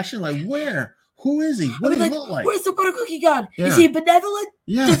a reaction, like where? Who is he? What does he look like? Where's the butter cookie god? Yeah. Is he benevolent?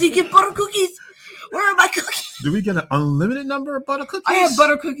 Yeah. Does he give butter cookies? Where are my cookies? Did we get an unlimited number of butter cookies? I had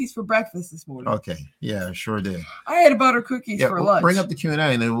butter cookies for breakfast this morning. Okay. Yeah, sure did. I had butter cookies for lunch. Bring up the Q&A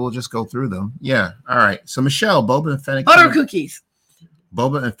and then we'll just go through them. Yeah. All right. So Michelle, Boba and Fennec. Butter cookies.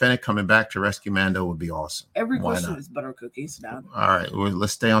 Boba and Fennec coming back to rescue Mando would be awesome. Every question is butter cookies now. All right. Well,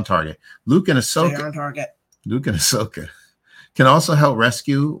 let's stay on target. Luke and Ahsoka. Stay on target. Luke and Ahsoka can also help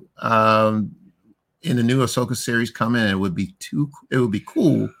rescue in the new Ahsoka series coming. It would be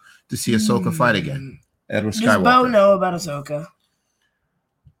cool to see Ahsoka fight again. Edward Skywalker. Does Bo know about Ahsoka?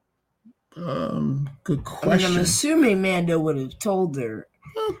 Good question. I'm assuming Mando would have told her.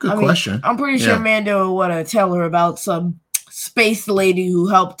 Good question. I'm pretty sure Mando would want to tell her about some space lady who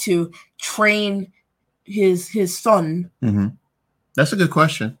helped to train his son. Mm-hmm. That's a good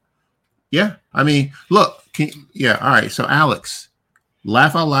question. Yeah. I mean, look. All right. So Alex,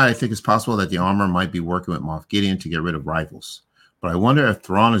 laugh out loud. I think it's possible that the armor might be working with Moff Gideon to get rid of rivals. But I wonder if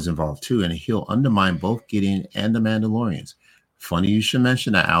Thrawn is involved too, and he'll undermine both Gideon and the Mandalorians. Funny you should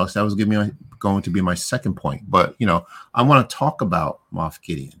mention that, Alex. That was going to be my second point. But, I want to talk about Moff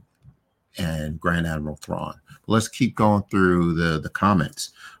Gideon and Grand Admiral Thrawn. But let's keep going through the comments.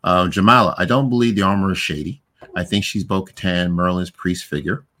 Jamala, I don't believe the armor is shady. I think she's Bo-Katan, Merlin's priest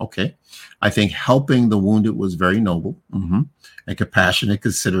figure. Okay. I think helping the wounded was very noble and compassionate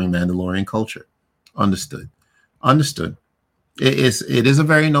considering Mandalorian culture. Understood. It is a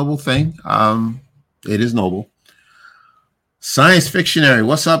very noble thing. It is noble. Science Fictionary,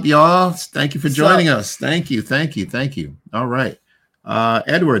 what's up, y'all? Thank you for joining us. Thank you. All right.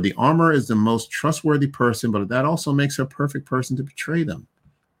 Edward, the armor is the most trustworthy person, but that also makes her a perfect person to betray them.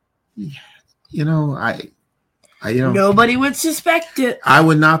 Nobody would suspect it. I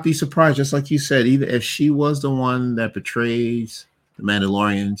would not be surprised, just like you said, even if she was the one that betrays the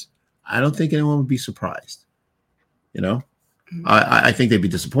Mandalorians, I don't think anyone would be surprised. I think they'd be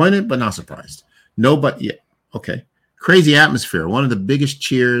disappointed, but not surprised. Nobody. Yeah. Okay. Crazy atmosphere. One of the biggest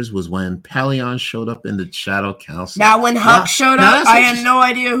cheers was when Pelion showed up in the Shadow Council. Now, when Huck showed up, I had no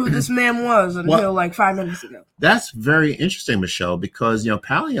idea who this man was until like 5 minutes ago. That's very interesting, Michelle, because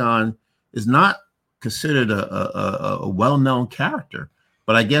Pelion is not considered a well-known character,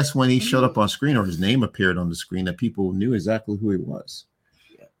 but I guess when he showed up on screen or his name appeared on the screen, that people knew exactly who he was.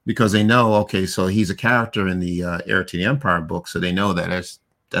 Because they know, okay, so he's a character in the Heir to the Empire book, so they know that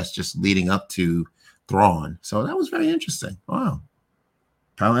that's just leading up to Thrawn. So that was very interesting. Wow.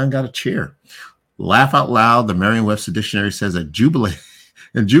 Pelion got a cheer. Laugh out loud. The Merriam-Webster Dictionary says a jubilee.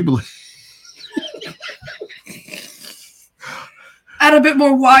 And jubilee. Add a bit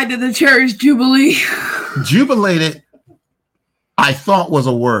more wide than the cherry's jubilee. Jubilated, I thought was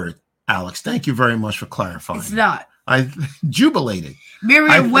a word, Alex. Thank you very much for clarifying. It's not. Jubilated.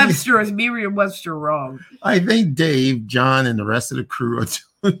 Merriam-Webster is Merriam-Webster wrong. I think Dave, John, and the rest of the crew are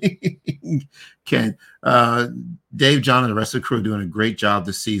doing Dave, John, and the rest of the crew are doing a great job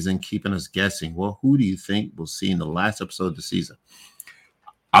this season, keeping us guessing. Well, who do you think we'll see in the last episode of the season?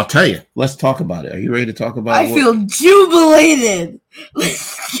 I'll tell you. Let's talk about it. Are you ready to talk about it? I feel jubilated.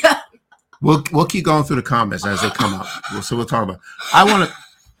 We'll keep going through the comments as they come up. So we'll talk about it.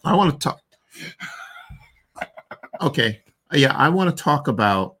 I want to talk. Okay. Yeah, I want to talk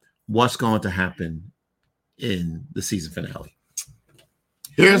about what's going to happen in the season finale.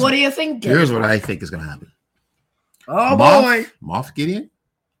 What do you think? Here's what I think is going to happen. Oh, boy. Moff Gideon,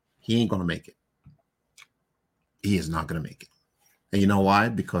 he ain't going to make it. He is not going to make it. And you know why?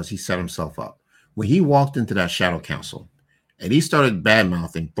 Because he set himself up. When he walked into that Shadow Council and he started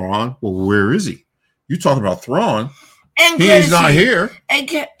bad-mouthing Thrawn, well, where is he? You talking about Thrawn? He's not here.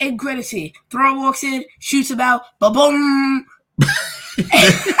 And credit scene. Thrawn walks in, shoots him out, ba-boom.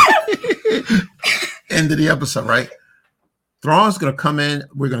 End of the episode, right? Thrawn's going to come in.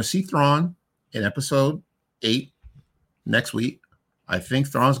 We're going to see Thrawn in episode 8 next week. I think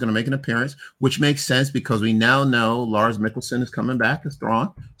Thrawn's going to make an appearance, which makes sense because we now know Lars Mikkelsen is coming back as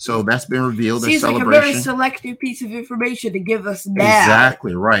Thrawn. So that's been revealed. Seems like a very selective piece of information to give us now.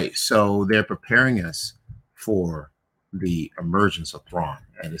 Exactly right. So they're preparing us for the emergence of Thrawn,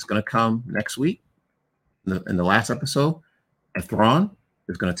 and it's going to come next week in the last episode. And Thrawn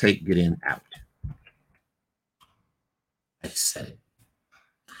is going to take Gideon out. I said it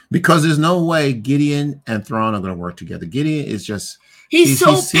because there's no way Gideon and Thrawn are going to work together. Gideon is just he's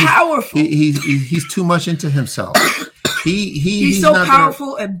so powerful. He's too much into himself. He's so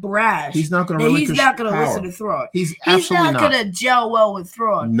powerful and brash. He's not going to. He's not going to listen to Thrawn. He's absolutely not going to gel well with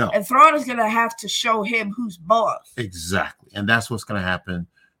Thrawn. No, and Thrawn is going to have to show him who's boss. Exactly, and that's what's going to happen.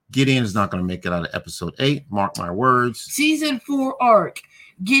 Gideon is not going to make it out of episode 8. Mark my words. Season 4 arc.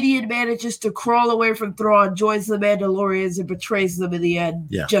 Gideon manages to crawl away from Thrawn, joins the Mandalorians, and betrays them in the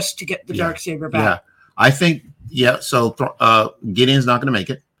end just to get the Darksaber back. Yeah, I think, so Gideon's not going to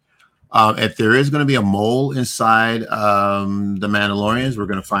make it. If there is going to be a mole inside the Mandalorians, we're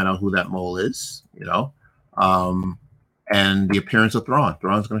going to find out who that mole is, and the appearance of Thrawn.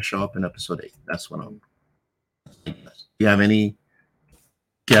 Thrawn's going to show up in episode 8. That's what I'm. Do you have any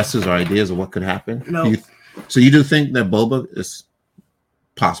guesses or ideas of what could happen? No. So you do think that Boba is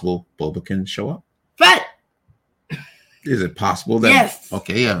possible? Boba can show up? But is it possible that? Yes.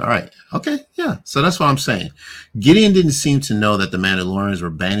 Okay. Yeah. All right. Okay. Yeah. So that's what I'm saying. Gideon didn't seem to know that the Mandalorians were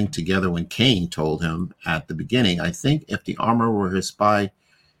banding together when Kane told him at the beginning. I think if the armor were his spy,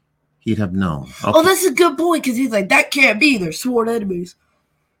 he'd have known. Okay. Oh, that's a good point because he's like, that can't be. They're sworn enemies.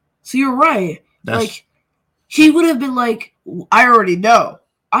 So you're right. He would have been like, I already know.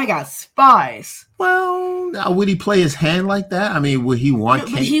 I got spies. Well, now, would he play his hand like that? I mean, would he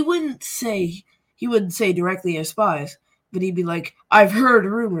want? But he wouldn't say directly as spies. But he'd be like, I've heard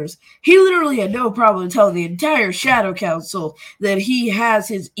rumors. He literally had no problem telling the entire Shadow Council that he has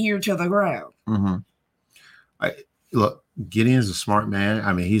his ear to the ground. Mm-hmm. Look, Gideon's a smart man.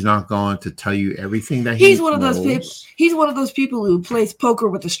 I mean, he's not going to tell you everything that he's one of those people. He's one of those people who plays poker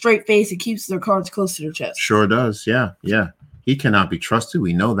with a straight face and keeps their cards close to their chest. Sure does. Yeah. He cannot be trusted.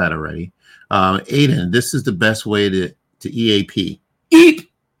 We know that already. Aiden, this is the best way to EAP.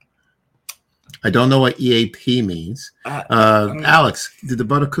 Eep. I don't know what EAP means. Alex, did the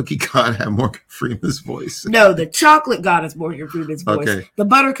butter cookie god have Morgan Freeman's voice? No, the chocolate god is Morgan Freeman's voice. Okay. The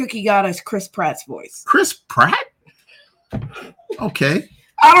butter cookie god is Chris Pratt's voice. Chris Pratt? Okay.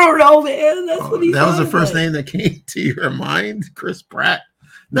 I don't know, man. That's what he said. That was the first name that came to your mind, Chris Pratt?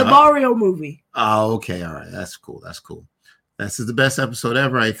 The Mario movie. Oh, okay. All right. That's cool. This is the best episode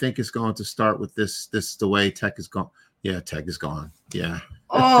ever. I think it's going to start with this. This is the way Tech is gone. Yeah, Tech is gone. Yeah.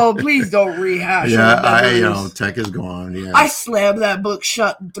 Oh, please don't rehash. Yeah, Tech is gone. Yeah. I slammed that book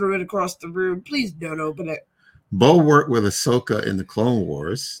shut and threw it across the room. Please don't open it. Bo worked with Ahsoka in the Clone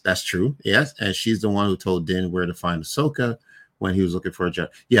Wars. That's true. Yes, and she's the one who told Din where to find Ahsoka when he was looking for a job.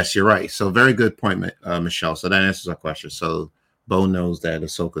 Yes, you're right. So very good point, Michelle. So that answers our question. So Bo knows that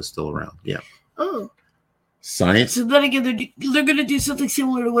Ahsoka is still around. Yeah. Oh. Science. So then again, they're going to do something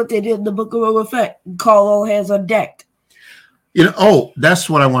similar to what they did in the Book of Boba Fett and call all hands on deck. That's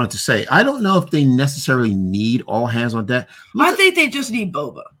what I wanted to say. I don't know if they necessarily need all hands on deck. I think they just need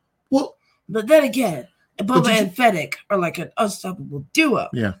Boba. Well, but then again, Boba and Fennec are like an unstoppable duo.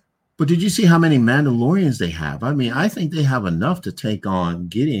 Yeah. But did you see how many Mandalorians they have? I mean, I think they have enough to take on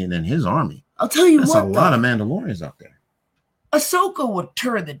Gideon and his army. I'll tell you That's a lot of Mandalorians out there. Ahsoka would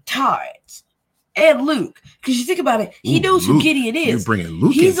turn the tides. and Luke. Because you think about it, he knows who Gideon is. You're bringing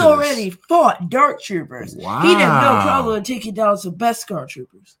Luke He's into already this. fought Dark Troopers. Wow. He'd have no problem in taking down some Beskar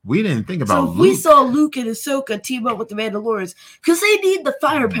troopers. We didn't think about So if Luke. we saw Luke and Ahsoka team up with the Mandalorians, because they need the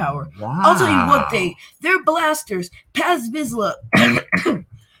firepower. Wow. I'll tell you one thing. Their blasters, Paz Vizsla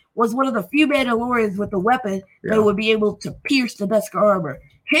was one of the few Mandalorians with a weapon that would be able to pierce the Beskar armor.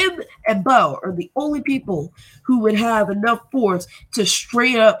 Him and Bo are the only people who would have enough force to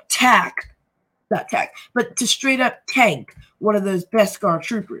straight up to straight up tank one of those Beskar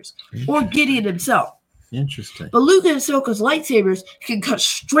troopers. Or Gideon himself. Interesting. But Luke and Ahsoka's lightsabers can cut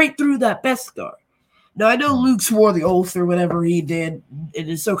straight through that Beskar. Now, I know Luke swore the oath or whatever he did, and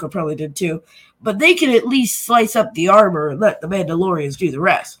Ahsoka probably did too, but they can at least slice up the armor and let the Mandalorians do the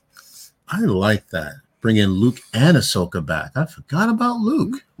rest. I like that. Bringing Luke and Ahsoka back. I forgot about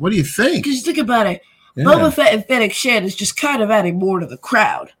Luke. What do you think? Because you think about it, Boba Fett and Fennec Shan is just kind of adding more to the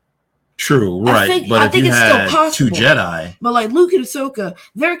crowd. True, right. I think it's still possible. 2 Jedi. But like Luke and Ahsoka,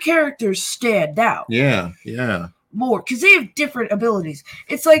 their characters stand out. Yeah. More, because they have different abilities.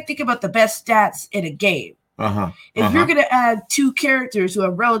 It's like, think about the best stats in a game. If you're going to add 2 characters who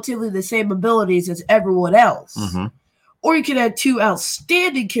have relatively the same abilities as everyone else, or you can add 2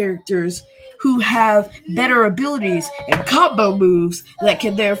 outstanding characters who have better abilities and combo moves that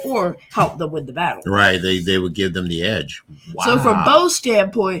can therefore help them win the battle. Right, they would give them the edge. Wow. So from Bo's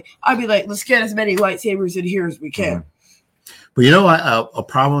standpoint, I'd be like, let's get as many lightsabers in here as we can. But you know, a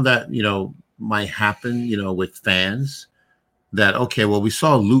problem that, might happen, with fans, that, okay, well, we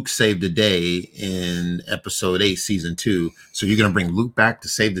saw Luke save the day in episode 8, season 2. So you're going to bring Luke back to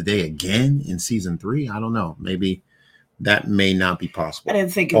save the day again in season 3? I don't know. Maybe that may not be possible. I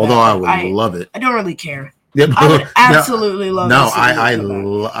didn't think of Although that. I would love it. I don't really care. I would absolutely love it. No, I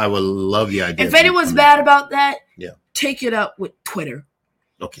would love the idea. If anyone's mad about that, yeah, take it up with Twitter.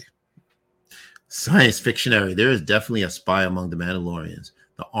 Okay. Science fictionary. There is definitely a spy among the Mandalorians.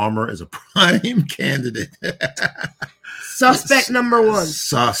 The armor is a prime candidate. Suspect number 1.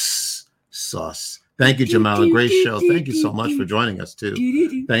 Sus. Thank you, Jamal. Great show. Thank you so much for joining us, too.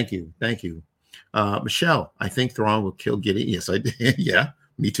 Thank you. Michelle, I think Thrawn will kill Gideon. Yes, I did. Yeah,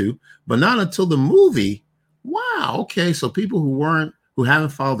 me too. But not until the movie. Wow. Okay, so people who haven't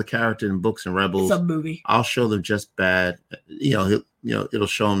followed the character in books and Rebels, it's a movie. I'll show them just bad. It'll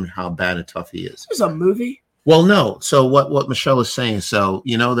show them how bad and tough he is. It's a movie. Well, no. So what Michelle is saying. So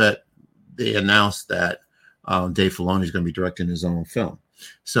that they announced that Dave Filoni is going to be directing his own film.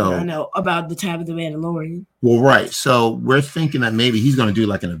 So I know about the time of the Mandalorian. Well, right. So we're thinking that maybe he's going to do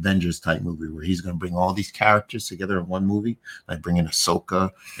like an Avengers type movie where he's going to bring all these characters together in one movie, like bring in Ahsoka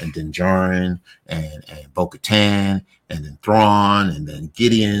and Din Djarin and Bo-Katan and then Thrawn and then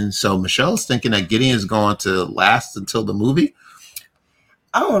Gideon. So Michelle's thinking that Gideon is going to last until the movie.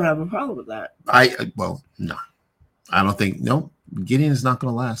 I don't have a problem with that. No, I don't think. No, Gideon is not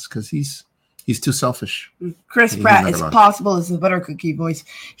going to last because he's too selfish. Chris Pratt is possible as the butter cookie voice.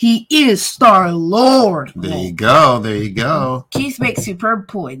 He is Star-Lord. There you go. Keith makes superb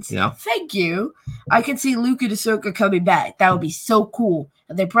points. Yeah. Thank you. I could see Luke and Ahsoka coming back. That would be so cool.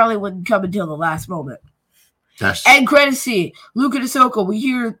 And they probably wouldn't come until the last moment. And credit scene. Luke and Ahsoka, we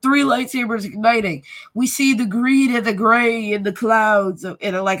hear 3 lightsabers igniting. We see the green and the gray in the clouds,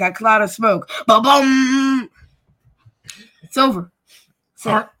 in like a cloud of smoke. Ba-boom! It's over.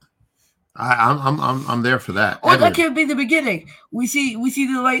 So, I'm there for that. Or that could be the beginning. We see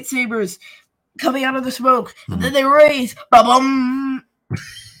the lightsabers coming out of the smoke, and then they raise. Ba-boom!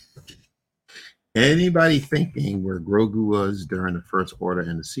 Anybody thinking where Grogu was during the First Order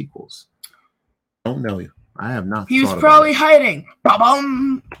and the sequels? Don't know you. I have not. He was probably hiding.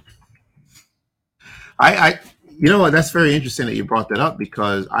 Ba-boom! You know what? That's very interesting that you brought that up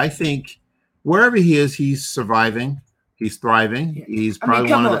because I think wherever he is, he's surviving. He's thriving. Yeah. He's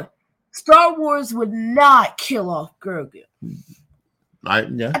probably one of the. Star Wars would not kill off Grogu. I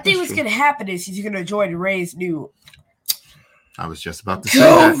think what's going to happen is he's going to join Rey's new. I was just about to say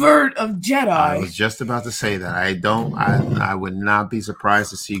that. Covert of Jedi. I was just about to say that. I would not be surprised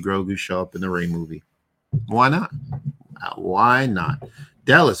to see Grogu show up in the Rey movie. Why not? Why not?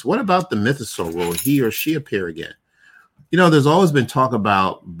 Dallas, what about the Mythosaur? Will he or she appear again? There's always been talk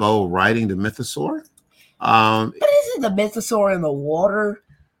about Bo riding the Mythosaur. But isn't the Mythosaur in the water?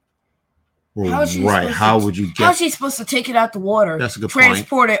 How would you get? How's she supposed to take it out the water? That's a good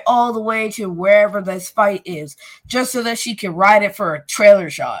transport it all the way to wherever this fight is, just so that she can ride it for a trailer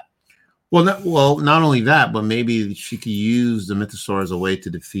shot. Well, not only that, but maybe she could use the Mythosaur as a way to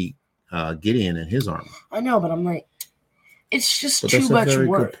defeat Gideon and his army. I know, but I'm like, it's just but too much that's a very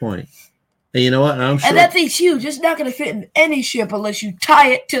work. good point. And you know what? I'm sure. And that thing's huge. It's not going to fit in any ship unless you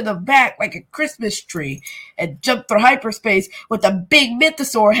tie it to the back like a Christmas tree and jump through hyperspace with a big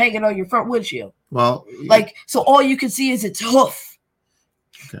mythosaur hanging on your front windshield. Well, so all you can see is its hoof.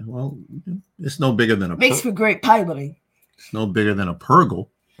 Okay, well, it's no bigger than a. Makes for great piloting. It's no bigger than a Purgle,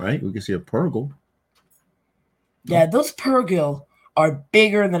 right? We can see a Purgle. Yeah, those Purgle are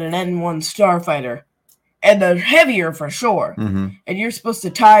bigger than an N1 starfighter. And they're heavier for sure. Mm-hmm. And you're supposed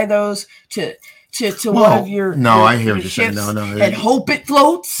to tie those to one of your I hear what you're saying. No, and hope it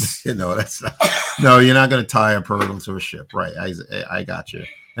floats. No, that's not. No, you're not going to tie a Purgle to a ship, right? I got you.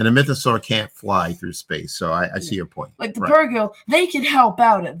 And a mythosaur can't fly through space, so I see your point. Like the Purgle, they can help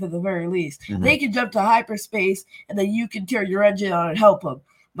out at the very least. Mm-hmm. They can jump to hyperspace, and then you can tear your engine on and help them.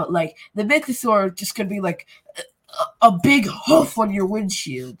 But like the mythosaur just could be like a big hoof on your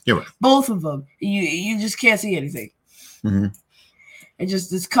windshield. You're right. Both of them. You just can't see anything. Mm-hmm. And just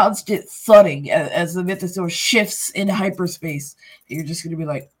this constant thudding as the mythosaur shifts in hyperspace. You're just going to be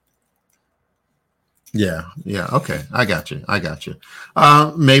like... Yeah. Okay, I got you.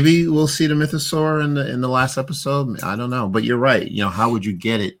 Maybe we'll see the mythosaur in the last episode. I don't know, but you're right. How would you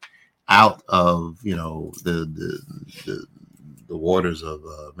get it out of the waters of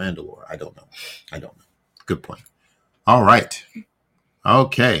Mandalore? I don't know. Good point. All right.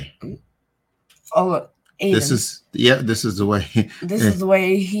 Okay. Oh, look. Aiden. This is the way. This is the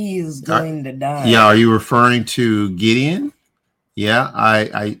way he is going to die. Yeah. Are you referring to Gideon? Yeah.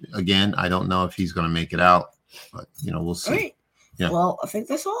 I don't know if he's going to make it out, but we'll see. Right. Yeah. Well, I think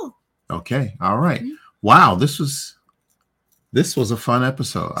that's all. Okay. All right. Mm-hmm. Wow. This was a fun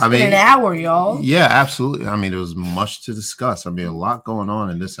episode. It's been an hour, y'all. Yeah, absolutely. There was much to discuss. A lot going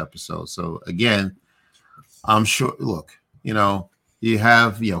on in this episode. So again, I'm sure. Look, you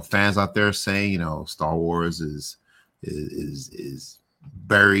have fans out there saying Star Wars is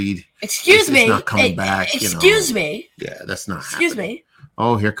buried. Excuse me, it's not coming back. Excuse me. Yeah, that's not. Excuse me.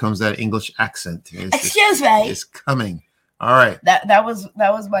 Oh, here comes that English accent. Excuse me. It's coming. All right. That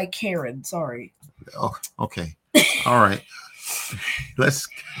was my Karen. Sorry. Oh, okay. All right.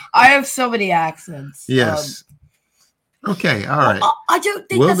 I have so many accents. Yes. Okay, all right. I don't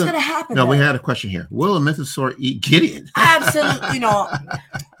think that's going to happen. No, we had a question here. Will a mythosaur eat Gideon? Absolutely not.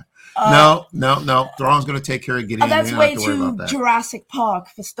 No. Thrawn's going to take care of Gideon. That's way too Jurassic Park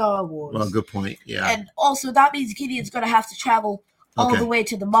for Star Wars. Well, good point. Yeah. And also, that means Gideon's going to have to travel all the way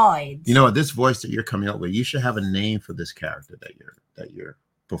to the mines. You know what? This voice that you're coming up with, you should have a name for this character that you're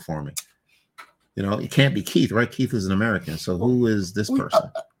performing. It can't be Keith, right? Keith is an American. So who is this person?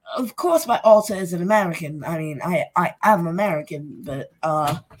 Of course, my alter is an American. I'm American, but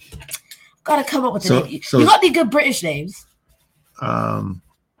gotta come up with a name. You got any good British names? Because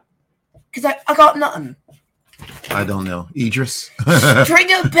I got nothing. I don't know. Idris.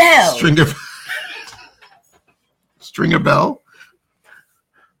 Stringer Bell. Stringer Bell.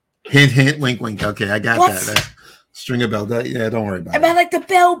 Hint, wink, wink. Okay, I got that. Stringer Bell. Yeah, don't worry about it. Am I like the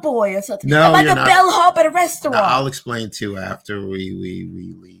bellboy or something? No, am I the bellhop at a restaurant? No, I'll explain too after we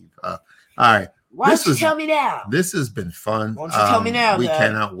leave. All right. Why don't you tell me now? This has been fun. Why don't you tell me now? We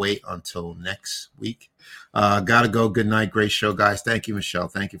cannot wait until next week. Gotta go. Good night. Great show, guys. Thank you, Michelle.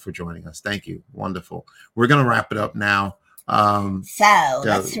 Thank you for joining us. Thank you. Wonderful. We're gonna wrap it up now.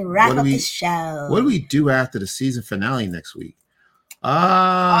 Let's wrap up the show. What do we do after the season finale next week?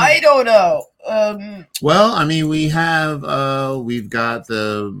 I don't know. Well, we've got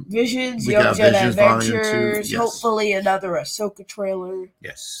the Visions, Young Jedi Adventures, yes. Hopefully another Ahsoka trailer.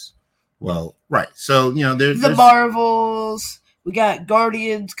 Yes. Well, right. So, there's the Marvels. We got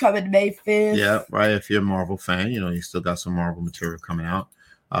Guardians coming May 5th. Yeah, right. If you're a Marvel fan, you still got some Marvel material coming out.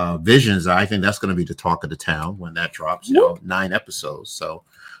 Visions, I think that's going to be the talk of the town when that drops, 9 episodes. So,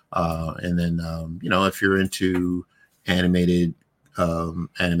 and then, if you're into animated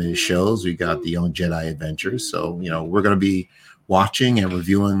shows, we got the Young Jedi Adventures. So, we're going to be watching and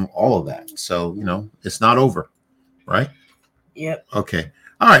reviewing all of that. So, it's not over, right? Yep. Okay.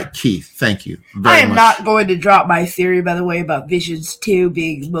 All right, Keith, thank you I am not going to drop my theory, by the way, about Visions 2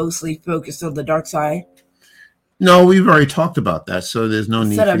 being mostly focused on the dark side. No, we've already talked about that, so there's no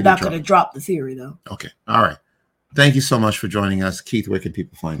need. I'm not going to drop the theory, though. Okay. All right. Thank you so much for joining us. Keith, where can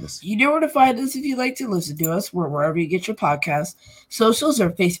people find us? You know where to find us if you'd like to listen to us. We're wherever you get your podcasts. Socials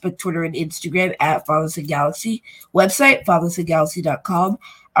are Facebook, Twitter, and Instagram at Fatherless and Galaxy. Website, fatherlessandgalaxy.com.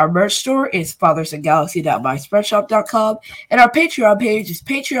 Our merch store is fathersandgalaxy.myspreadshop.com, and our Patreon page is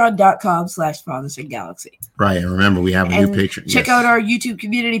patreon.com/fathersandgalaxy. Right, and remember we have a new Patreon. Check out our YouTube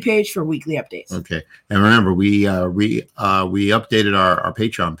community page for weekly updates. Okay, and remember we updated our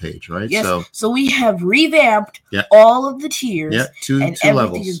Patreon page, right? Yes. So we have revamped all of the tiers. Yeah, two everything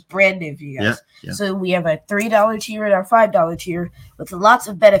levels. Is brand new for you guys. Yeah. So we have a $3 tier and our $5 tier with lots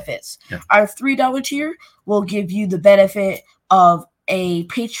of benefits. Yeah. Our $3 tier will give you the benefit of a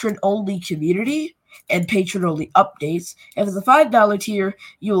patron-only community and patron-only updates. And for the $5 tier,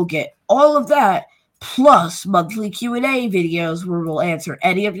 you will get all of that plus monthly Q&A videos where we'll answer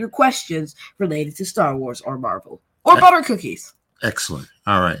any of your questions related to Star Wars or Marvel or butter cookies. Excellent.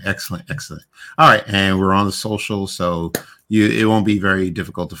 All right. Excellent. All right. And we're on the social, so it won't be very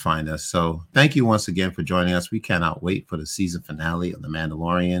difficult to find us. So thank you once again for joining us. We cannot wait for the season finale of The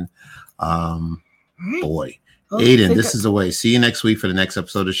Mandalorian. Boy. Aiden, this is the way. See you next week for the next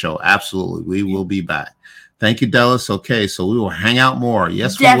episode of the show. Absolutely. We will be back. Thank you, Dallas. Okay, so we will hang out more.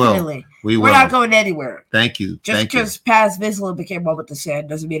 Yes, definitely. We will. We're not going anywhere. Thank you. Just because Paz Vizsla became one with the sand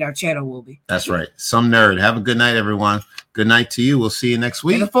doesn't mean our channel will be. That's right. Some nerd. Have a good night, everyone. Good night to you. We'll see you next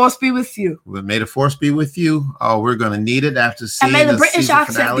week. May the force be with you. May the force be with you. Oh, we're going to need it after seeing and may the British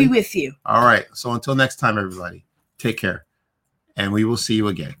accent be with you. All right. So until next time, everybody, take care. And we will see you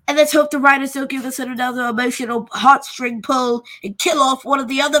again. And let's hope the writers don't give us another emotional heartstring pull and kill off one of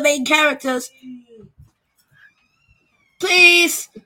the other main characters. Please.